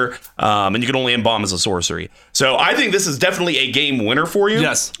warrior, and you can only embalm as a sorcery. So I think this is definitely a game winner for you.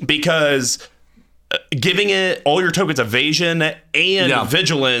 Yes. Because giving it all your tokens evasion and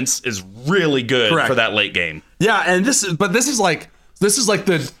vigilance is really good for that late game. Yeah, and this is like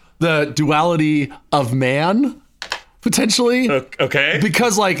the duality of man, potentially. Okay.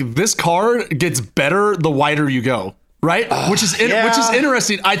 Because like this card gets better the wider you go, right? Which is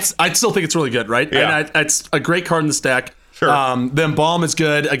interesting. I still think it's really good, right? Yeah. And it's a great card in this deck. Sure. The Embalm is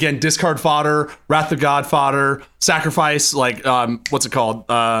good. Again, discard fodder, Wrath of God fodder, sacrifice, like what's it called?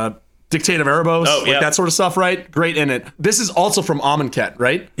 Dictate of Erebos, like that sort of stuff, right? Great in it. This is also from Amonkhet,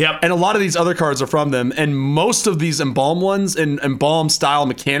 right? Yep. And a lot of these other cards are from them, and most of these Embalm ones and Embalm style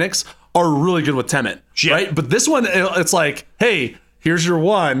mechanics are really good with Temet, right? But this one, it's like, hey, here's your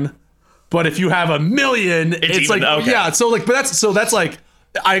one, but if you have 1 million, it's like, yeah. So like, but that's like,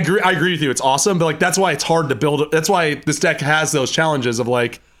 I agree with you. It's awesome, but like that's why it's hard to build. That's why this deck has those challenges of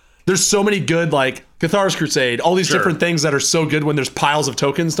like, there's so many good like Cathar's Crusade, all these different things that are so good when there's piles of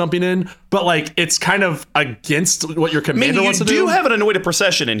tokens dumping in, but like it's kind of against what your commander wants to do. You do have an Anointed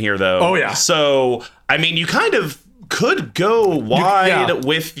Procession in here though. Oh yeah. So I mean, you kind of could go wide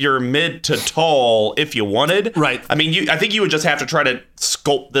with your mid to tall if you wanted. Right. I mean, I think you would just have to try to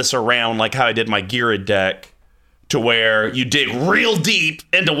sculpt this around like how I did my Gira deck, to where you dig real deep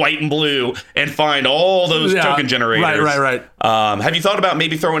into white and blue and find all those token generators. Right. Have you thought about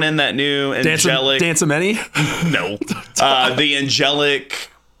maybe throwing in that new angelic? Dance of Many? No. The angelic.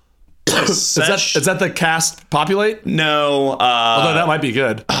 Is that the cast populate? No. Although that might be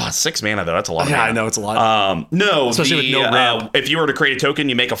good. 6 mana though. That's a lot. Yeah, I know it's a lot. No. Especially with no ramp. If you were to create a token,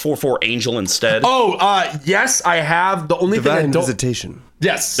 you make a 4/4 angel instead. Oh, yes, I have. The only thing I don't. Visitation.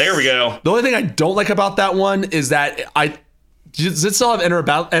 Yes. There we go. The only thing I don't like about that one is that does it still have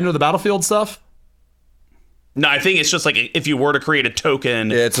enter the battlefield stuff? No, I think it's just like if you were to create a token,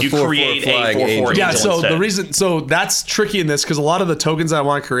 you create a 4/4 angel. Yeah, so instead. the reason, so that's tricky in this because a lot of the tokens I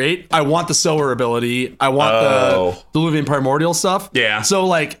want to create, I want the Sower ability, I want the Diluvian Primordial stuff. Yeah. So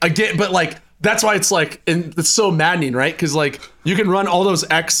like again, but like that's why it's like, and it's so maddening, right? Because like you can run all those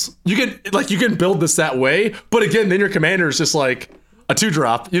you can build this that way, but again, then your commander is just like a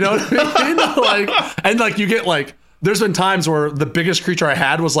 2-drop, you know what I mean? Like, and like you get like, there's been times where the biggest creature I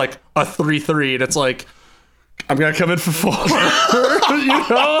had was like a 3/3, and it's like, I'm gonna come in for 4, you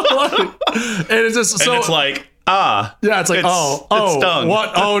know, like, and it's just so. And it's like, yeah, it's like, it's stung.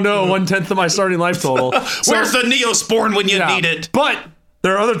 What? Oh no, 1/10 of my starting life total. Where's the Neosporin when you need it? But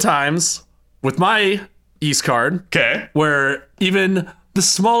there are other times with my East card, where even the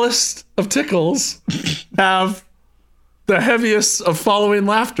smallest of tickles have the heaviest of following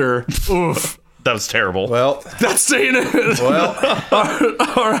laughter. Oof. That was terrible. Well, that's saying it. Well,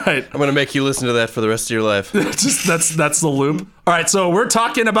 all right. I'm gonna make you listen to that for the rest of your life. Just that's the loop. All right, so we're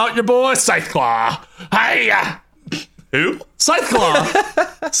talking about your boy Scytheclaw. Hiya. Who? Scytheclaw.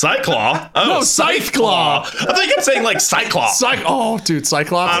 Scytheclaw? Oh, no, Scytheclaw. I think I'm saying like Cyclops. Oh, dude,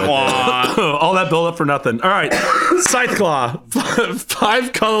 Cyclops. All that build up for nothing. All right, Scytheclaw.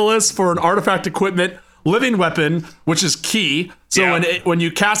 5 colorless for an artifact equipment. Living weapon, which is key. So when you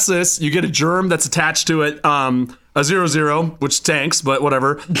cast this, you get a germ that's attached to it, a 0/0, which tanks, but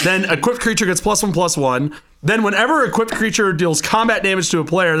whatever. Then equipped creature gets +1/+1. Then whenever equipped creature deals combat damage to a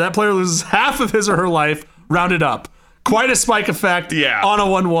player, that player loses half of his or her life, rounded up. Quite a spike effect on a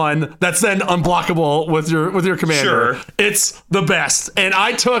 1/1 that's then unblockable with your commander. Sure. It's the best. And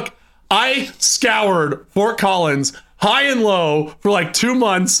I scoured Fort Collins high and low for like 2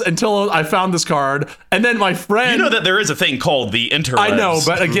 months until I found this card. And then my friend... You know that there is a thing called the interwebs. I know,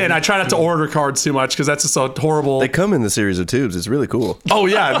 but again, I try not to order cards too much because that's just a horrible... They come in the series of tubes. It's really cool. Oh,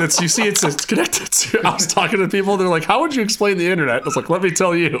 yeah. You see, it's connected to... I was talking to people. They're like, how would you explain the internet? I was like, let me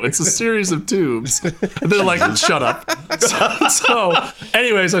tell you. It's a series of tubes. And they're like, shut up. So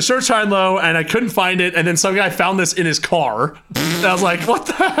anyways, I searched high and low, and I couldn't find it. And then some guy found this in his car. And I was like, what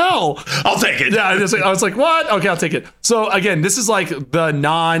the hell? I'll take it. Yeah, I was like, what? Okay, I'll take it. So again, this is like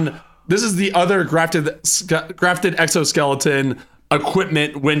this is the other grafted exoskeleton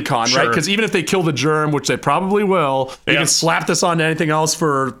equipment win con, right? Because even if they kill the germ, which they probably will, you can slap this on anything else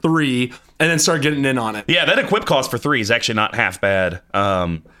for 3 and then start getting in on it. Yeah, that equip cost for 3 is actually not half bad.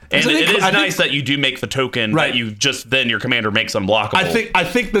 And it is nice that you do make the token that you just then your commander makes unblockable. I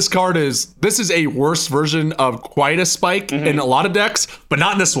think this card is a worse version of quite a spike in a lot of decks, but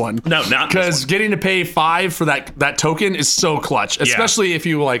not in this one. No, not because getting to pay 5 for that token is so clutch, especially if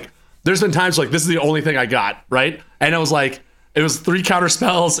you like. There's been times like this is the only thing I got, right? And I was like, it was 3 counter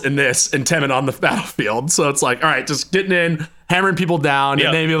spells in this and Temet on the battlefield. So it's like, all right, just getting in, hammering people down,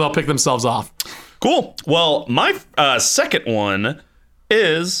 and maybe they'll pick themselves off. Cool. Well, my second one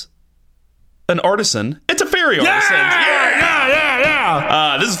is an artisan. It's a fairy artisan.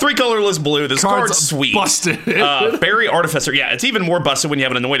 Yeah. this is 3 colorless blue. This card's sweet. Busted. Fairy Artificer. Yeah, it's even more busted when you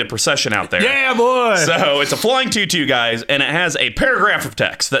have an Anointed Procession out there. Yeah, boy. So it's a flying 2/2, guys, and it has a paragraph of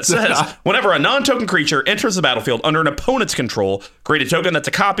text that says, whenever a non-token creature enters the battlefield under an opponent's control, create a token that's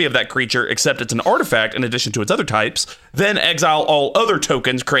a copy of that creature, except it's an artifact in addition to its other types, then exile all other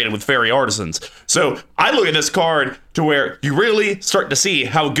tokens created with Fairy Artisans. So I look at this card to where you really start to see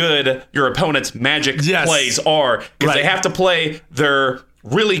how good your opponent's Magic plays are, because they have to play their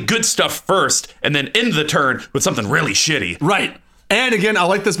really good stuff first and then end the turn with something really shitty. Right. And again, I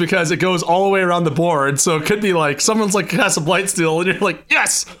like this because it goes all the way around the board. So it could be like someone's like cast a Blightsteel and you're like,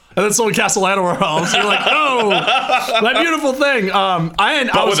 yes. And then someone casts a Llanowar Elves. You're like, oh, that beautiful thing.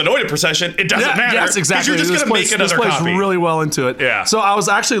 But with Anointed Procession, it doesn't matter. Yes, exactly. You're just going to make another copy. This copy. plays really well into it. Yeah. So I was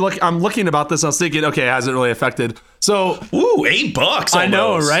actually I'm looking about this. And I was thinking, okay, it hasn't really affected. So $8 almost. I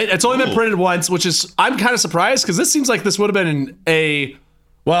know, right? It's only been printed once, which is I'm kind of surprised because this seems like this would have been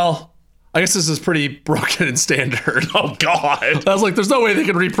I guess this is pretty broken and standard. Oh, God. I was like, there's no way they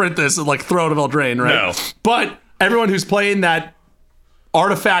can reprint this and like throw it in Eldraine, right? No. But everyone who's playing that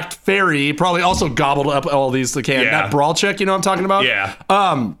artifact fairy probably also gobbled up all these they can. Yeah. That Brawl Check, you know what I'm talking about?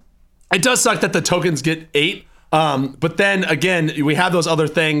 Yeah. It does suck that the tokens get 8. But then again, we have those other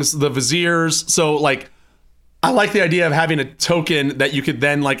things, the Viziers. So like, I like the idea of having a token that you could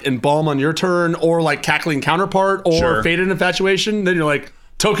then like embalm on your turn or like Cackling Counterpart or Faded Infatuation. Then you're like,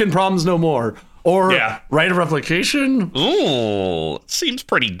 token problems no more. Or Rite of Replication. Ooh, seems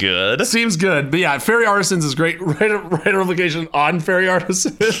pretty good. Seems good. But yeah, Fairy Artisans is great. Rite of Replication on Fairy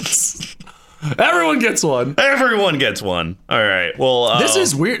Artisans. Everyone gets one. Everyone gets one. All right. Well, this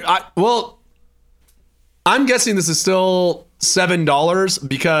is weird. I'm guessing this is still $7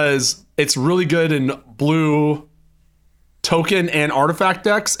 because it's really good in blue token and artifact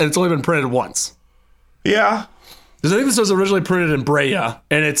decks, and it's only been printed once. Yeah. Because I think this was originally printed in Breya,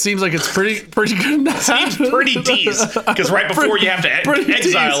 and it seems like it's pretty good now. Seems pretty decent. Because right before you have to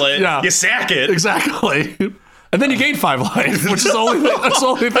exile it, you sack it. Exactly. And then you gain 5 life, which is the only thing. That's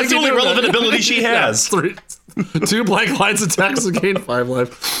the only relevant ability she has. 2 blank lines attacks and gain 5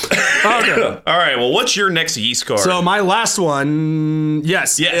 life. Okay. All right. Well, what's your next Yeast card? So my last one,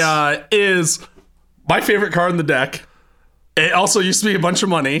 is my favorite card in the deck. It also used to be a bunch of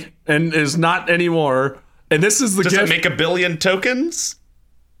money and is not anymore. And this is the Does gift. it make $1 billion tokens?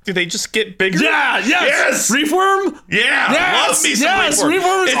 Do they just get bigger? Yeah, yes. Reefworm? Yeah, yes, love me some yes. Reefworm.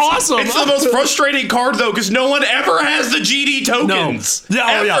 Reefworm is awesome. It's the most frustrating card though, because no one ever has the GD tokens. No.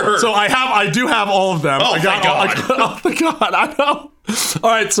 Yeah, ever. So I do have all of them. Oh, thank God. Oh, thank God, I know.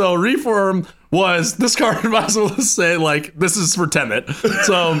 All right, so Reefworm was this card. Might as well say like this is for Temet.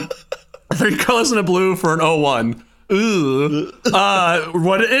 So 3 colors and a blue for an 0/1. Ooh.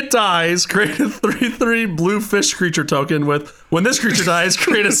 When it dies, create a 3/3 blue fish creature token with. When this creature dies,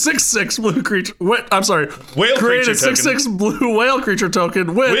 create a 6/6 blue creature. Whale create creature a 6/6 blue whale creature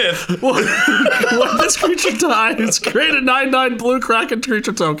token with. When this creature dies, create a 9/9 blue kraken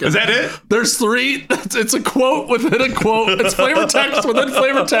creature token. Is that it? There's 3. It's a quote within a quote. It's flavor text within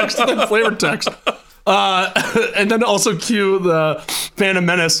flavor text within flavor text. And then also cue the Phantom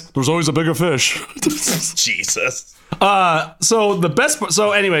Menace. There's always a bigger fish. Jesus.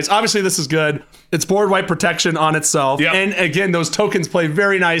 So anyways, obviously this is good. It's board wipe protection on itself. Yep. And again, those tokens play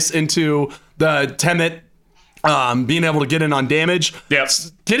very nice into the Temet being able to get in on damage. Yep.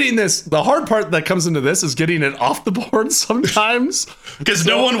 Getting this, the hard part that comes into this is getting it off the board sometimes. Because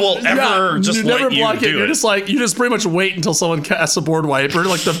no one will ever just let you block it. do You're it. just like, you just pretty much wait until someone casts a board wipe or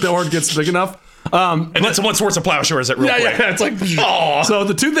like the board gets big enough. And then someone Swords of Plowshares it real quick. Yeah, it's like, Aw. So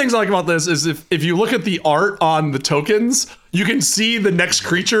the 2 things I like about this is if you look at the art on the tokens, you can see the next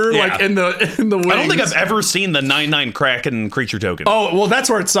creature like in the wings. I don't think I've ever seen the 9/9 Kraken creature token. Oh, well, that's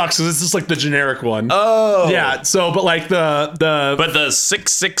where it sucks because it's just like the generic one. Oh. Yeah, so, but like But the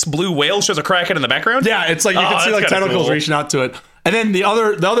 6/6 blue whale shows a Kraken in the background? yeah, it's like you can see like that's kinda tentacles cool. reaching out to it. And then the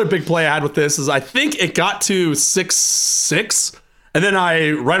other big play I had with this is I think it got to 6/6, and then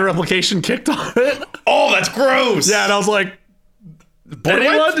I Rite of Replication kicked on it. Oh, that's gross. Yeah, and I was like,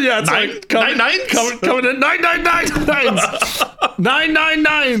 anyone? What? Yeah, it's Nine- like nine nines? coming in 999s.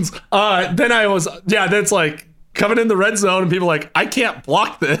 999s. Then it's like coming in the red zone and people are like, I can't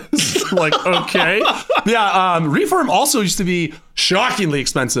block this. Like, okay. Yeah, Reefworm also used to be shockingly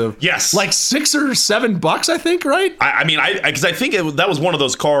expensive. Yes. Like $6 or $7, I think, right? I think that was one of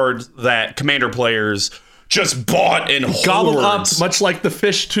those cards that Commander players just bought in Gobbled up, hordes. much like the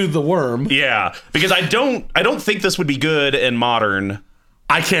fish to the worm. Yeah, because I don't think this would be good in Modern.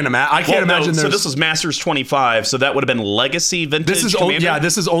 I can't imagine So there's... this was Masters 25, so that would have been Legacy Vintage. This is Commander?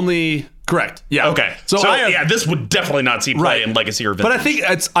 this is only Correct. Yeah. Okay. So this would definitely not see play in Legacy or Vintage.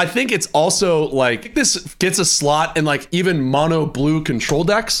 But I think it's also like this gets a slot in like even mono blue control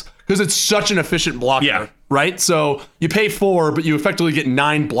decks because it's such an efficient blocker. Yeah. Right. So you pay 4, but you effectively get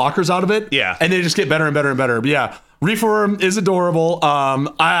 9 blockers out of it. Yeah. And they just get better and better and better. But yeah. Reform is adorable.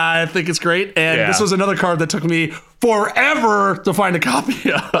 I think it's great. And this was another card that took me forever to find a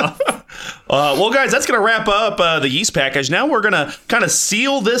copy of. Well, guys, that's going to wrap up the Yeast package. Now we're going to kind of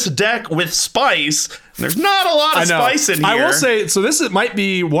seal this deck with spice. There's not a lot of spice in here. I will say, so might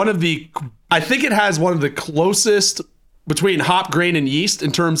be one of the, I think it has one of the closest between hop, grain, and yeast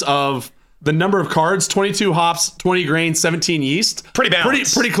in terms of the number of cards, 22 hops, 20 grain, 17 yeast. Pretty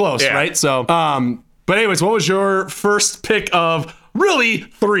balanced. Pretty close, right? So, but anyways, what was your first pick of really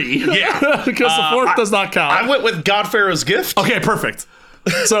 3? Yeah. Because the 4th does not count. I went with God Pharaoh's Gift. Okay, perfect.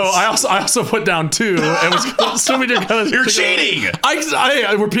 So I also put down 2 and was assuming you're cheating.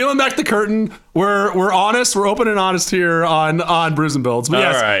 We're peeling back the curtain. We're honest. We're open and honest here on Brews and Builds. But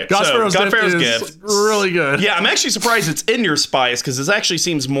yes, all right. God Pharaoh's Pharaoh's Gift Gift really good. Yeah, I'm actually surprised it's in your spice because this actually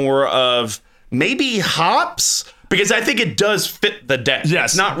seems more of maybe hops. Because I think it does fit the deck.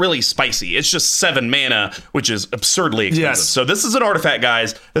 Yes. It's not really spicy. It's just 7 mana, which is absurdly expensive. Yes. So this is an artifact,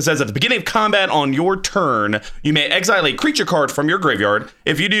 guys, that says at the beginning of combat on your turn, you may exile a creature card from your graveyard.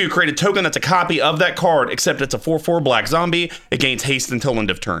 If you do, create a token that's a copy of that card, except it's a 4/4 black zombie. It gains haste until end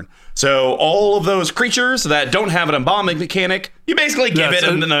of turn. So all of those creatures that don't have an embalming mechanic, you basically give it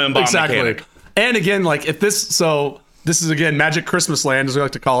an embalming mechanic. And again, like if this is, again, Magic Christmas Land, as we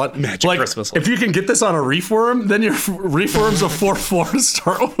like to call it. Magic Christmas Land. If you can get this on a Reform, then your Reform's a 4/4 to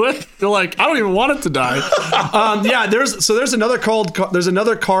start with. You're like, I don't even want it to die. There's another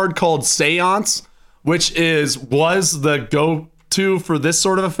card called Seance, which was the go-to for this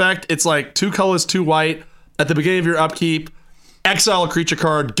sort of effect. It's like 2 colors, 2 white. At the beginning of your upkeep, exile a creature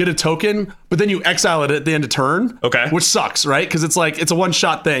card, get a token, but then you exile it at the end of turn. Okay. Which sucks, right? Because it's like it's a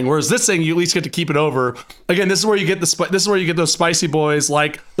one-shot thing. Whereas this thing, you at least get to keep it over. Again, this is where you get those spicy boys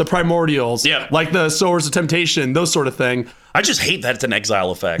like the Primordials, like the Sowers of Temptation, those sort of thing. I just hate that it's an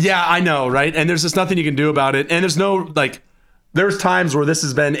exile effect. Yeah, I know, right? And there's just nothing you can do about it. And there's times where this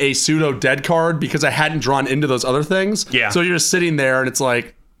has been a pseudo dead card because I hadn't drawn into those other things. Yeah. So you're just sitting there and it's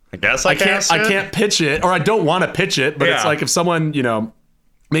like, I guess I can't pitch it, or I don't want to pitch it, but it's like if someone,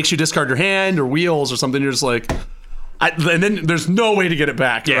 makes you discard your hand or wheels or something, you're just like, and then there's no way to get it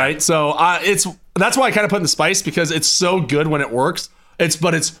back, right? So that's why I kind of put in the spice because it's so good when it works.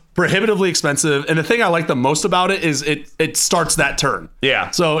 But it's prohibitively expensive, and the thing I like the most about it is it starts that turn. Yeah.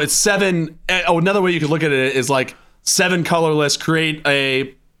 So it's 7. Another way you could look at it is like 7 colorless.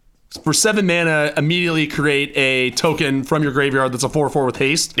 For 7 mana, immediately create a token from your graveyard that's a 4/4 with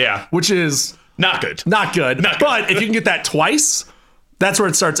haste. Yeah. Which is not good. But if you can get that twice, that's where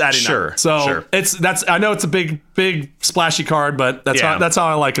it starts adding up. So I know it's a big splashy card, but that's how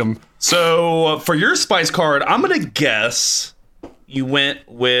I like them. So for your spice card, I'm gonna guess you went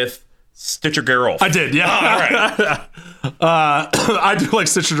with Stitcher Geralt. I did, yeah. All right. I do like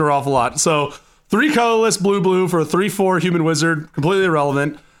Stitcher Geralt a lot. So 3 colorless blue for a 3/4 human wizard, completely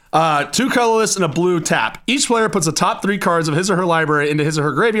irrelevant. 2 colorless and a blue tap. Each player puts the top 3 cards of his or her library into his or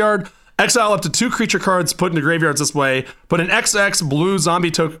her graveyard. Exile up to 2 creature cards put into graveyards this way. Put an XX blue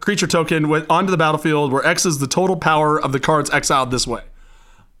zombie creature token onto the battlefield where X is the total power of the cards exiled this way.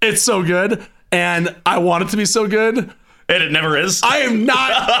 It's so good, and I want it to be so good. And it never is. I have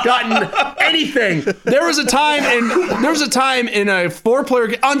not gotten anything. There was a time in a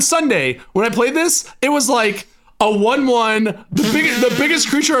 4-player on Sunday when I played this. It was like a 1/1. The biggest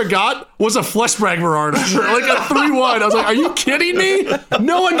creature I got was a Fleshbag Marauder, like a 3/1. I was like, "Are you kidding me?"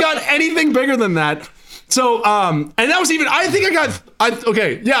 No one got anything bigger than that. So, and that was even. I think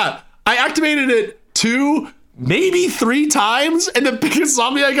I activated it 2, maybe 3 times, and the biggest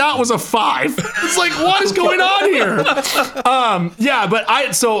zombie I got was a 5. It's like, what is going on here?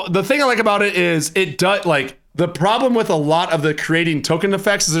 So the thing I like about it is it does the problem with a lot of the creating token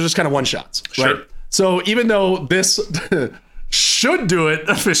effects is they're just kind of one shots, right? Sure. So even though this should do it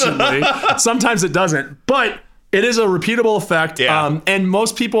efficiently, sometimes it doesn't. But it is a repeatable effect. Yeah. And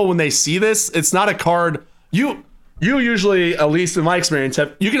most people, when they see this, it's not a card. You usually, at least in my experience,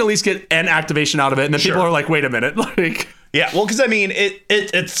 you can at least get an activation out of it. And then people are like, wait a minute. Yeah, well, because I mean,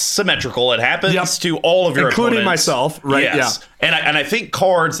 it's symmetrical. It happens to all of your including opponents. myself, right? Yes. Yeah. And I think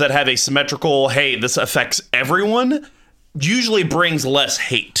cards that have a symmetrical, hey, this affects everyone, usually brings less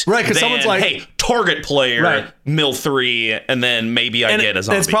hate. Right, because someone's like, hey, target player, mill 3, and then maybe I get a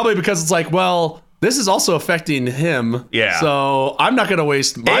zombie. It's probably because it's like, well, this is also affecting him. Yeah. So I'm not going to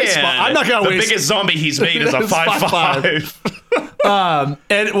waste my spot. I'm not going to waste. The biggest zombie he's made is a 5/5. And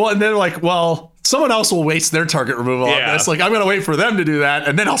then they're like, well, someone else will waste their target removal on Yeah. this. Like, I'm gonna wait for them to do that,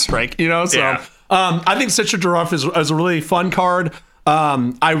 and then I'll strike. So Yeah. I think Citra Giraffe is a really fun card.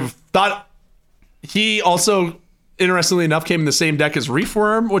 I thought he also, interestingly enough, came in the same deck as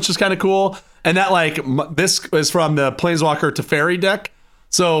Reefworm, which is kind of cool. And that this is from the Planeswalker Teferi deck.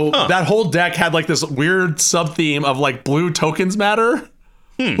 So that whole deck had like this weird sub theme of like blue tokens matter,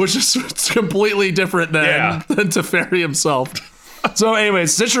 which is completely different than Teferi himself. So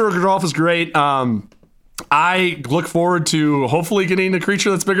anyways, Citra Giraffe is great. I look forward to hopefully getting a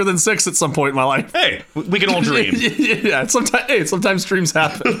creature that's bigger than 6 at some point in my life. Hey, we can all dream. Yeah, sometimes dreams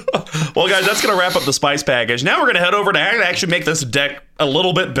happen. Well, guys, that's going to wrap up the spice package. Now we're going to head over to actually make this deck a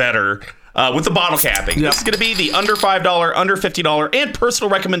little bit better with the bottle capping. Yep. This is going to be the under $5, under $50, and personal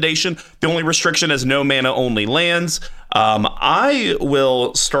recommendation. The only restriction is no mana, only lands. I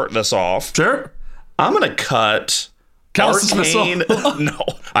will start this off. Sure. I'm going to cut Callous Arcane. Dismissal. No,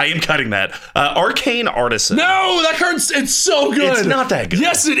 I am cutting that. Arcane Artisan. No, that card's it's so good. It's not that good.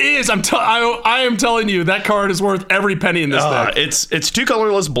 Yes, it is. I am telling you, that card is worth every penny in this deck. It's 2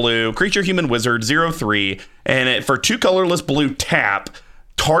 colorless blue, creature human wizard, 0/3, and for 2 colorless blue tap,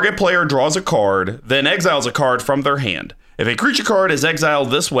 target player draws a card, then exiles a card from their hand. If a creature card is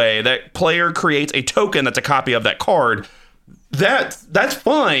exiled this way, that player creates a token that's a copy of that card. That's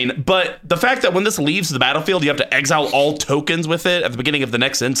fine, but the fact that when this leaves the battlefield, you have to exile all tokens with it at the beginning of the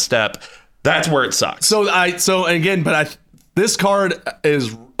next end step, that's where it sucks. This card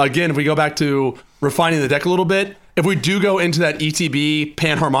is, again, if we go back to refining the deck a little bit, if we do go into that ETB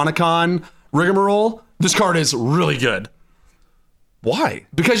Panharmonicon rigmarole, this card is really good. Why?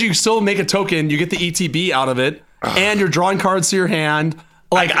 Because you still make a token, you get the ETB out of it, and you're drawing cards to your hand.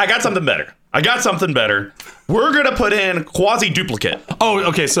 Like, I got something better. We're gonna put in Quasi-Duplicate. Oh,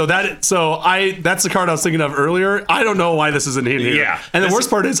 okay. So that's the card I was thinking of earlier. I don't know why this isn't in here. Yeah. And the worst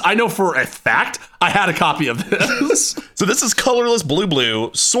part is, I know for a fact I had a copy of this. So this is colorless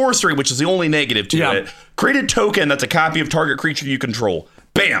blue sorcery, which is the only negative to Yeah. it. Create a token that's a copy of target creature you control.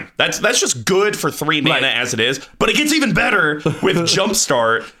 Bam. That's just good for 3 mana Right. as it is, but it gets even better with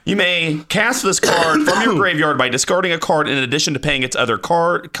Jumpstart. You may cast this card from your graveyard by discarding a card in addition to paying its other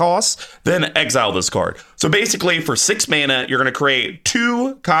card costs, then exile this card. So basically, for 6 mana, you're going to create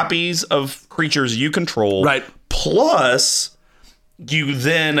 2 copies of creatures you control. Right. Plus, you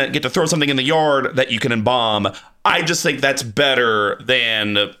then get to throw something in the yard that you can embalm. I just think that's better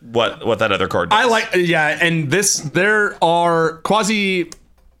than what that other card does. And there are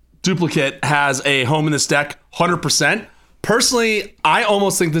Quasi-Duplicate has a home in this deck, 100%. Personally, I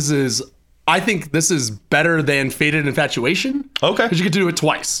think this is better than Faded Infatuation. Okay. Because you get to do it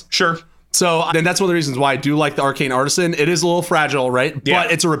twice. Sure. So then that's one of the reasons why I do like the Arcane Artisan. It is a little fragile, right? Yeah.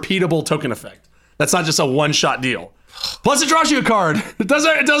 But it's a repeatable token effect. That's not just a one-shot deal. Plus, it draws you a card. It does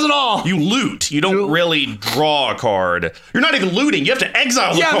it all. You loot. You don't really draw a card. You're not even looting. You have to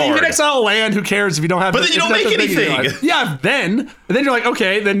exile the card. But you can exile a land. Who cares if you don't have? But then you don't make anything. Yeah, then you're like,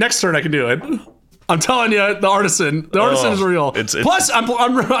 okay, then next turn I can do it. I'm telling you, the Artisan is real. It's- Plus,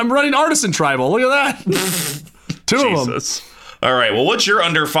 I'm running Artisan Tribal. Look at that. Two of them. Jesus. All right. Well, what's your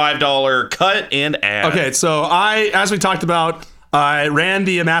under $5 cut and add? Okay, so as we talked about, I ran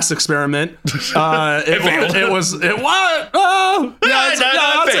the Amass experiment. failed.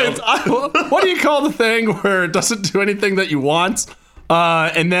 What do you call the thing where it doesn't do anything that you want,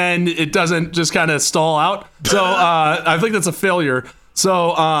 and then it doesn't just kind of stall out? So I think that's a failure.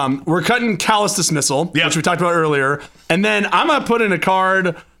 So we're cutting Callous Dismissal, which we talked about earlier, and then I'm gonna put in a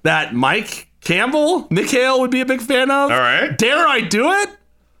card that Mike Campbell, Nick Hale would be a big fan of. All right. Dare I do it?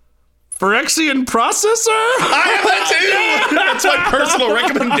 Phyrexian Processor? I have that too. That's my personal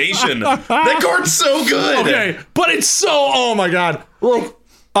recommendation. That card's so good. Okay, but it's so, oh my god. Look,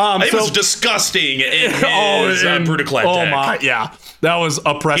 It was disgusting in his Brutaclad oh deck. my, yeah. That was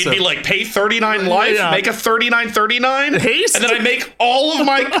oppressive. He'd be like, pay 39 life, Yeah. make a 39/39, Haste? and then I make all of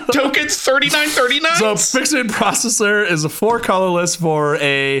my tokens 39/39. So Phyrexian Processor is a 4 colorless for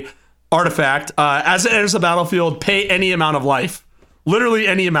a artifact. As it enters the battlefield, pay any amount of life. Literally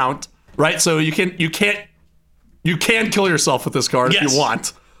any amount. Right? So you can kill yourself with this card if Yes. you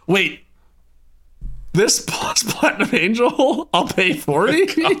want. Wait. This plus Platinum Angel, I'll pay 40.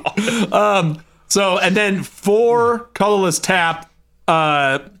 So and then 4 colorless tap,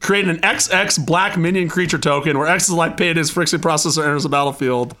 create an XX black minion creature token where X is life paid as Phyrexian Processor enters the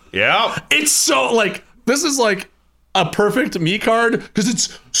battlefield. Yeah. It's so this is a perfect me card because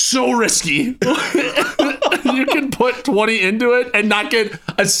it's so risky. You can put 20 into it and not get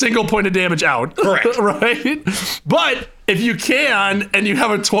a single point of damage out. Correct. Right? But if you can and you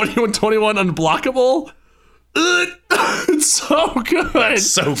have a 21/21 unblockable, It's so good.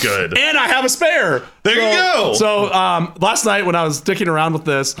 So good. And I have a spare. There you go. So last night when I was dicking around with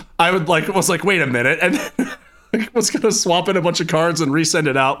this, I was like, wait a minute, and I was gonna swap in a bunch of cards and resend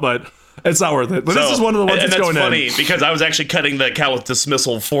it out, but it's not worth it. But this is one of the ones that's going funny in. because I was actually cutting the Callous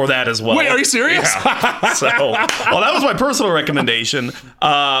Dismissal for that as well. Wait, are you serious? Yeah. Well, that was my personal recommendation.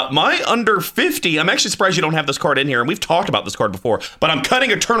 My under 50, I'm actually surprised you don't have this card in here, and we've talked about this card before, but I'm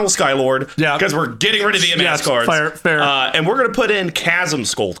cutting Eternal Skylord because we're getting rid of the MS cards. Fair. And we're going to put in Chasm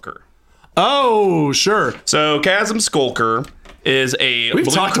Skulker. Oh, sure. So Chasm Skulker is a We've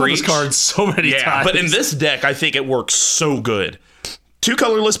blue talked about this creature. card so many times. But in this deck, I think it works so good. 2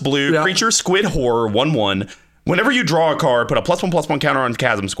 colorless blue, creature, squid horror, 1/1. Whenever you draw a card, put a +1/+1 counter on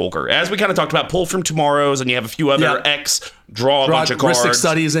Chasm Skulker. As we kind of talked about, pull from Tomorrow's, and you have a few other draw a bunch of cards. Ristic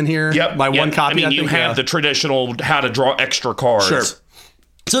Studies in here. Yep. My one copy. I mean, you have the traditional how to draw extra cards. Sure.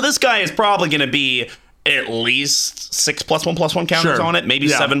 So this guy is probably going to be at least 6 +1/+1 counters on it, maybe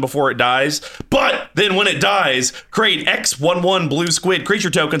 7 before it dies. But then when it dies, create X 1/1 blue squid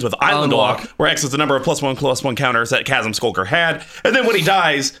creature tokens with Island Walk, where X is the number of +1/+1 counters that Chasm Skulker had. And then when he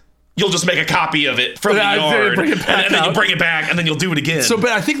dies, you'll just make a copy of it from the yard, and then you'll bring it back, and then you'll do it again. So,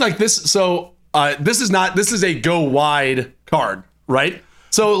 but I think like this. So this is a go wide card, right?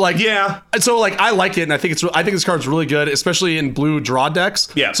 So like So like I like it, and I think this card's really good, especially in blue draw decks.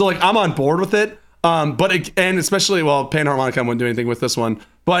 Yeah. So like I'm on board with it. And especially, Panharmonicon wouldn't do anything with this one,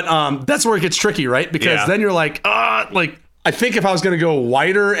 but that's where it gets tricky, right? Because then you're like I think if I was going to go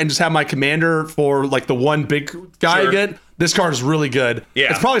wider and just have my commander for like the one big guy again, this card is really good. Yeah.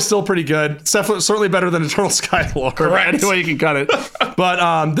 It's probably still pretty good. It's certainly better than Eternal Skylord. Correct. Any way you can cut it.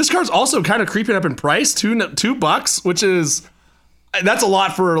 But this card's also kind of creeping up in price, $2, which is, that's a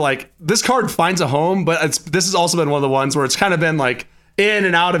lot for like, this card finds a home, but this has also been one of the ones where it's kind of been like, in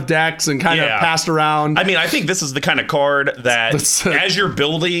and out of decks and kind of passed around. I mean, I think this is the kind of card that as you're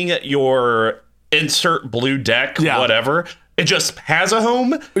building your insert blue deck, whatever, it just has a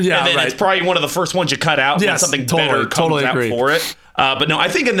home. Yeah, and then it's probably one of the first ones you cut out when something better comes out for it. But no, I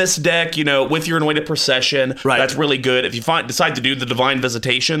think in this deck, with your Anointed Procession, that's really good. If you decide to do the Divine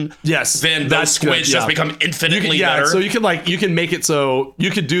Visitation, then those squids just become infinitely better. So you can make it so you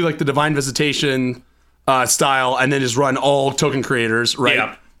could do like the Divine Visitation style and then just run all token creators, right?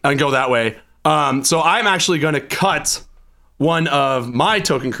 Yeah. And go that way. So I'm actually going to cut one of my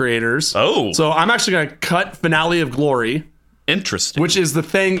token creators. Oh. So I'm actually going to cut Finale of Glory. Interesting. Which is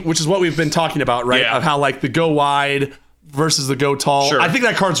what we've been talking about, right? Yeah. Of how like the go wide versus the go tall. Sure. I think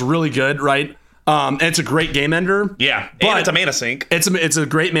that card's really good, right? And it's a great game ender. Yeah, but and it's a mana sink. It's a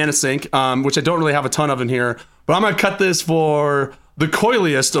great mana sink, which I don't really have a ton of in here. But I'm going to cut this for the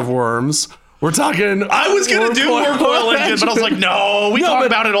coiliest of worms. We're talking. I was gonna do Wurmcoil Engine, but I was like, no, we talk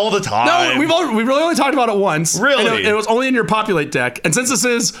about it all the time. No, we really only talked about it once. Really, and it was only in your populate deck. And since this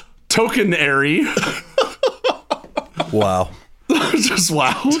is tokenary, wow, just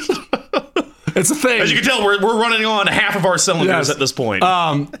wow, it's a thing. As you can tell, we're running on half of our cylinders at this point.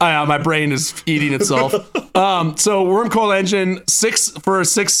 My brain is eating itself. So Wurmcoil Engine, 6 for a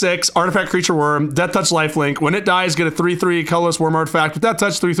 6/6 artifact creature worm, Death Touch Lifelink. When it dies, get a 3/3 colorless worm artifact with Death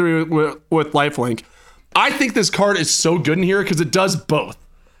Touch, 3/3 with Lifelink. I think this card is so good in here because it does both.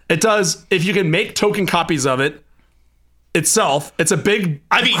 It does, if you can make token copies of it itself, it's a big.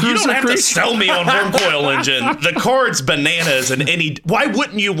 I mean, you don't have to sell me on Wurmcoil Engine. The card's bananas in any. Why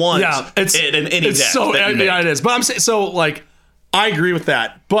wouldn't you want it in any deck? So it is. But I'm saying, so like, I agree with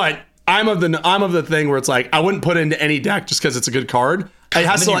that. But I'm of the thing where it's like I wouldn't put it into any deck just because it's a good card. It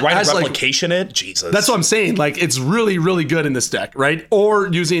has to write a replication it. Jesus, that's what I'm saying. Like it's really, really good in this deck, right? Or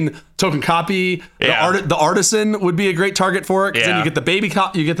using token copy. The artisan would be a great target for it because then you get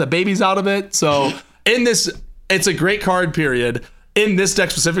the babies out of it. So in this, it's a great card. Period. In this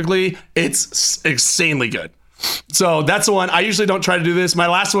deck specifically, it's insanely good. So that's the one. I usually don't try to do this. My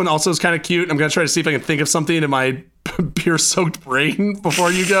last one also is kind of cute. I'm gonna try to see if I can think of something in my beer-soaked brain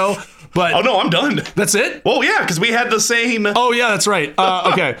before you go. But oh no, I'm done. That's it? Well, yeah, because we had the same. Oh yeah, that's right.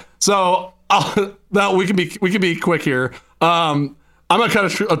 Okay, so we can be quick here. I'm gonna cut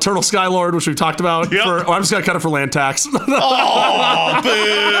Eternal Skylord, which we've talked about. I'm just gonna cut it for land tax. Oh,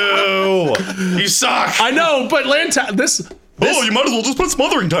 boo! You suck. I know, but land tax. You might as well just put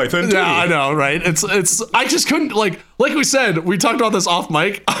Smothering Tithe in too. Yeah, I know, right? It's. I just couldn't like we said. We talked about this off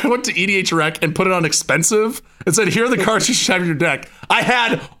mic. I went to EDH Rec and put it on expensive and said, "Here are the cards you should have in your deck." I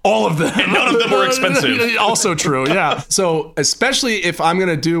had all of them, and none of them were expensive. Also true, yeah. So especially if I'm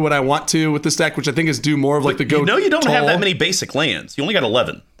gonna do what I want to with this deck, which I think is do more of like the go. You don't have that many basic lands. You only got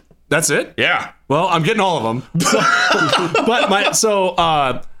 11. That's it. Yeah. Well, I'm getting all of them.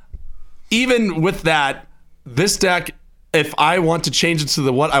 So, even with that. this deck, if I want to change it to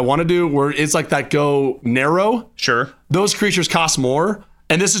the what I want to do, where it's like that go narrow, Sure. those creatures cost more.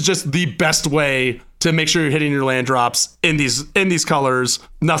 And this is just the best way to make sure you're hitting your land drops in these colors.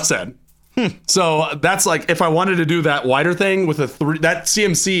 Enough said. So that's like, if I wanted to do that wider thing with that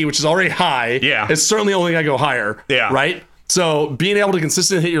CMC, which is already high, it's certainly only gonna go higher. Yeah. Right? So being able to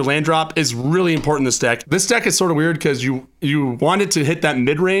consistently hit your land drop is really important in this deck. This deck is sort of weird because you want it to hit that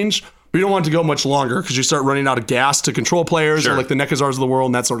mid range, but you don't want it to go much longer because you start running out of gas to control players or like the Nekazars of the world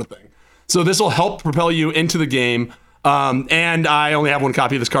and that sort of thing. So this will help propel you into the game. And I only have one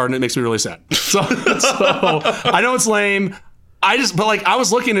copy of this card and it makes me really sad. So I know it's lame. But I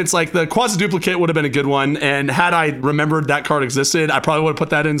was looking, it's like the Quasi Duplicate would have been a good one. And had I remembered that card existed, I probably would have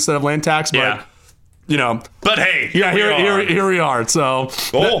put that in instead of land tax. But, But hey, here we are. So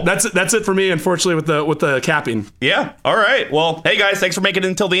Cool. that's it for me, unfortunately, with the capping. Yeah. All right. Well, hey guys, thanks for making it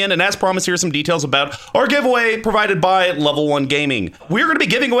until the end. And as promised, here's some details about our giveaway provided by Level 1 Gaming. We're going to be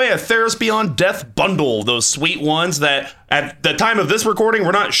giving away a Theros Beyond Death bundle, those sweet ones that at the time of this recording,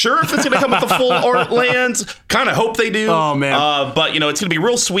 we're not sure if it's going to come with the full art lands. Kind of hope they do. Oh, man. But, it's going to be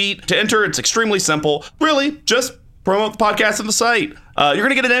real sweet. To enter, it's extremely simple. Really, just promote the podcast and the site. You're going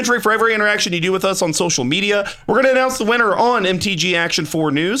to get an entry for every interaction you do with us on social media. We're going to announce the winner on MTG Action 4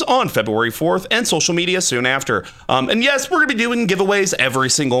 News on February 4th and social media soon after. And yes, we're going to be doing giveaways every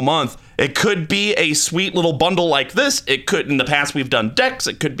single month. It could be a sweet little bundle like this. It could, in the past, we've done decks.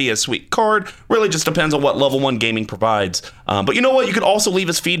 It could be a sweet card. Really just depends on what Level 1 Gaming provides. But you know what? You could also leave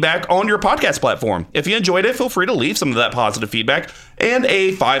us feedback on your podcast platform. If you enjoyed it, feel free to leave some of that positive feedback and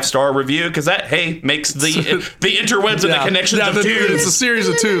a 5-star review, because that, makes the interwebs and the connections of tubes. It's a series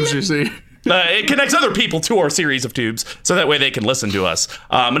of tubes, you see. It connects other people to our series of tubes, so that way they can listen to us.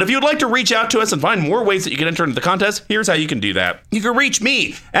 And if you'd like to reach out to us and find more ways that you can enter into the contest, here's how you can do that. You can reach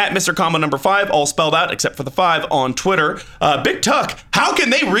me at Mr. Comma number 5, all spelled out except for the 5 on Twitter. Big Tuck, how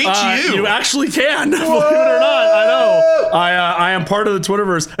can they reach you? You actually can, believe it or not. I know. I am part of the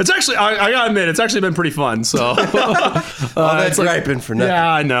Twitterverse. It's actually, I gotta admit, it's actually been pretty fun. So That's griping for nothing.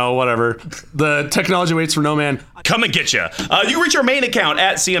 yeah, I know. Whatever. The technology waits for no man. Come and get you. You can reach our main account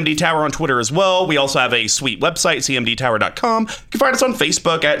at CMD Tower on Twitter as well. We also have a sweet website, cmdtower.com. You can find us on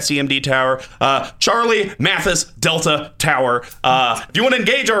Facebook at CMD Tower. Charlie Mathis Delta Tower. If you want to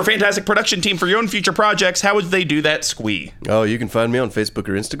engage our fantastic production team for your own future projects, how would they do that, Squee? Oh, you can find me on Facebook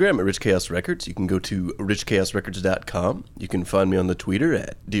or Instagram at Rich Chaos Records. You can go to richchaosrecords.com. You can find me on the Twitter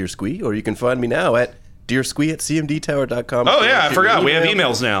at Dear Squee, or you can find me now at dearsquee@cmdtower.com. Oh, yeah, I forgot. We have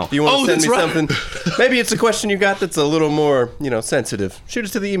emails now. If you want to send me something, maybe it's a question you got that's a little more, sensitive. Shoot it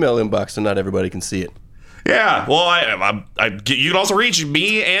to the email inbox so not everybody can see it. Yeah, well, you can also reach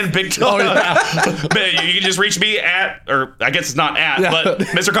me and Big Tuck. You can just reach me at, or I guess it's not at, but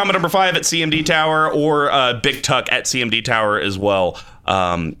Mr. Comma number 5 at CMD Tower, or Big Tuck at CMD Tower as well.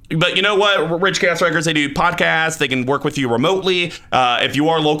 But you know what? Rich Chaos Records, they do podcasts. They can work with you remotely. If you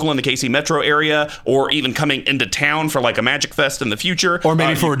are local in the KC metro area, or even coming into town for like a Magic Fest in the future, Or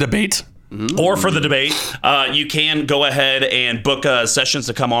maybe for a debate. or for the debate, you can go ahead and book sessions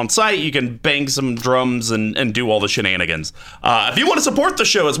to come on site. You can bang some drums and do all the shenanigans. If you want to support the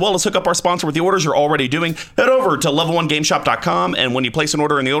show as well as hook up our sponsor with the orders you're already doing, head over to level1gameshop.com, and when you place an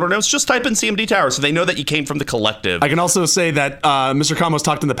order in the order notes, just type in CMD Tower so they know that you came from the collective. I can also say that Mr. Commo's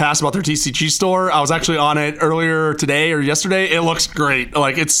talked in the past about their TCG store. I was actually on it earlier today or yesterday. It looks great.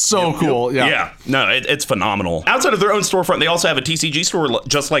 Like, it's so cool. Yeah. No, it's phenomenal. Outside of their own storefront, they also have a TCG store,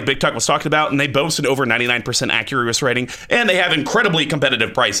 just like Big Tuck was talking about, and they boast an over 99% accuracy rating, and they have incredibly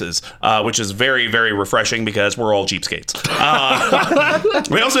competitive prices, which is very, very refreshing because we're all cheapskates.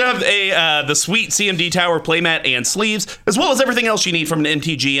 We also have the sweet CMD Tower playmat and sleeves, as well as everything else you need from an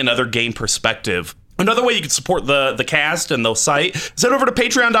MTG and other game perspective. Another way you can support the cast and the site is head over to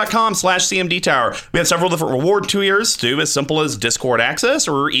patreon.com/CMD Tower. We have several different reward tiers, too, as simple as Discord access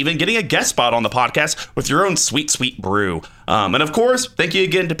or even getting a guest spot on the podcast with your own sweet, sweet brew. And of course, thank you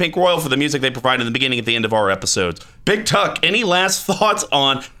again to Pink Royal for the music they provide in the beginning and the end of our episodes. Big Tuck, any last thoughts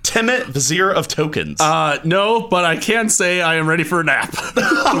on Temmet, Vizier of Tokens? No, but I can say I am ready for a nap.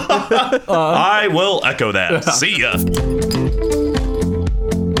 I will echo that. See ya.